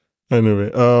 yeah.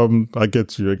 Anyway, I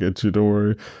get you. I get you. Don't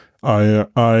worry.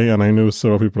 And I know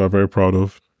several people are very proud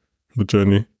of the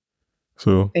journey.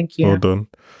 So thank well you. done.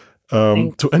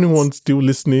 To anyone Thanks. still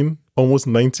listening, almost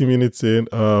 90 minutes in,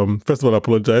 first of all, I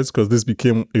apologize because this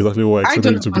became exactly what I I expected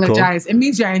don't it to become. apologize. It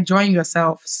means you're enjoying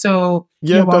yourself. So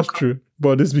Yeah, you're that's welcome. true.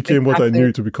 But this became what I Exactly. knew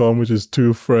it to become, which is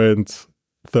two friends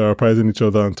therapizing each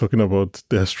other and talking about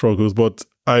their struggles. But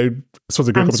this was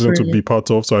a great I'm conversation to sorry. be part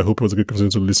of, so I hope it was a good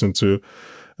conversation to listen to.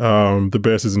 The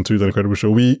Bear Season 2 is an incredible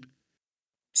show.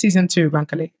 Season 2,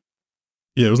 Bankole.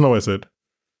 Yeah, it was not what I said.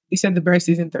 You said the Bear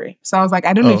season 3. So I was like,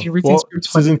 I don't know if Oh you've written well, scripts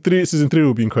for them. season three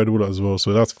will be incredible as well,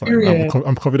 so that's fine. Period.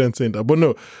 I'm confident saying that. But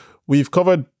no, we've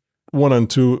covered 1 and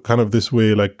 2 kind of this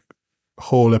way, like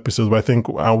whole episodes. But I think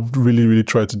I'll really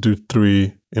try to do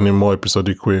 3 in a more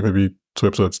episodic way, maybe 2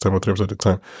 episodes at a time or 3 episodes at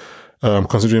a time.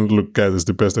 Considering, look, guys, it's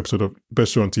the best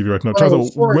show on TV right now. Bro,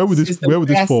 Chansa, Forks is the where would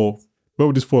this best. fall? Where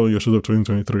would this fall in your shows of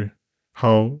 2023?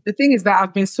 How? The thing is that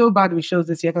I've been so bad with shows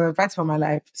this year because I've fight for my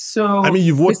life. I So mean,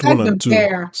 you've watched 1 besides and the 2,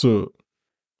 Bear, so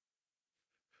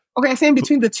okay, I'm saying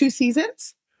between the 2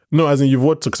 seasons. no, as in you've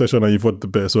watched Succession and you've watched The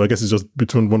Bear, so I guess it's just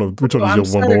between one of which one Oh, is I'm your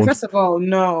number sorry. one? First of all,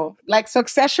 no. Like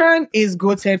Succession is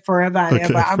goated forever and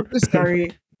ever. Okay, I'm so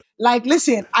sorry. Like,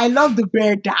 listen, I love the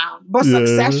Bear Down, but yeah.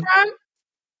 Succession,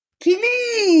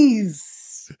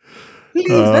 please, please,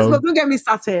 Um, don't get me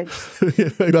started.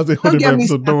 that's a whole Don't get different me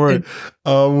episode. Don't worry.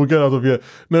 started. We'll get out of here.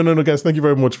 No, guys. Thank you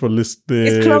very much for It's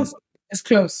listening. close. It's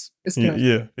close. It's close.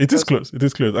 Yeah, it is Close. close. It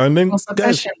is close. And then, On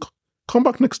guys, Succession. come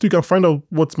back next week and find out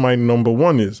what my number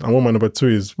 1 is and what my number 2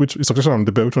 is. Which is Succession and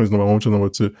The Bear. Which one is number 1? Which is number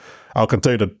 2? I can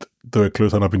tell you that they're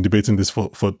close, and I've been debating this for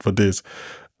days.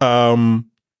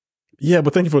 Yeah,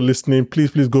 but thank you for listening. Please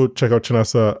go check out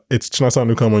Chinasa. It's Chinasa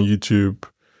Anukam on YouTube.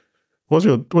 What's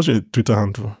your Twitter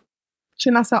handle?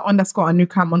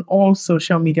 Chinasa_Anukam on all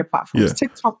social media platforms. Yeah.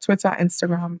 TikTok, Twitter,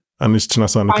 Instagram. And it's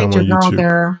Chinasa Anukam Find on your girl YouTube.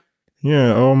 there.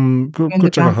 Yeah, go In the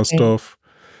check out her damn thing. stuff.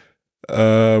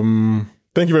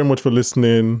 Thank you very much for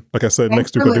listening. Like I said,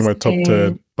 Thanks next week for I'll do my top 10.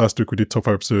 listening. last week we did top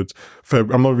 5 episodes.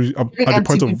 I'm not really, I'm, Even at the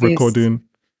point MTV of recording.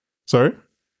 Sorry?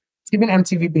 Even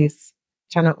MTV based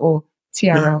channel or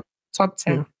TRL top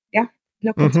 10. Yeah.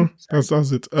 Look at it.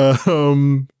 That's it.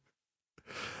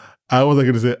 I was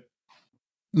going to say,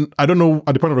 I don't know,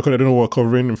 at the point of recording, I don't know what we're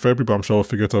covering in February, but I'm sure I'll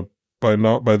figure it out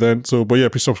by then. So, but yeah,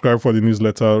 please subscribe for the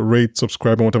newsletter, rate,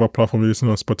 subscribe on whatever platform you listen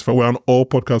on Spotify. We're on all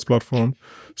podcast platforms,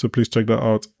 so please check that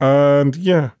out. And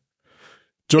yeah,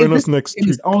 join us next week.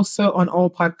 It is also on all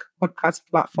podcast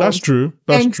platforms. That's true.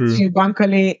 Thanks to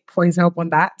Bankole for his help on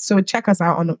that. So check us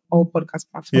out on all podcast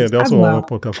platforms. Yeah, they're also on all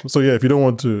podcast. So yeah, if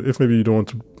maybe you don't want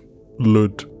to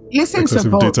load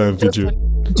excessive data and video,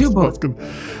 do both.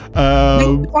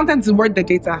 The content is worth the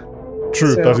data.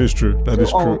 True, so, that is true.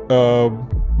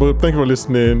 But thank you for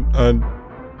listening, and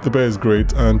the bear is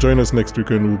great. And join us next week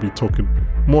when we'll be talking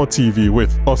more TV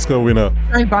with Oscar winner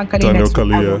Daniel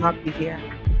Kaluuya. I will not be here.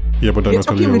 Yeah, but Daniel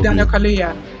Kaluuya. With Daniel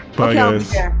Kaluuya. Bye, guys. I'll be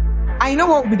there. I know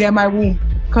what will be there in my room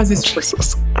because it's free.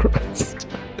 Jesus Christ.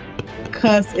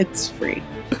 Because it's free.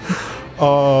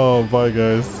 Oh, bye,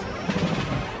 guys.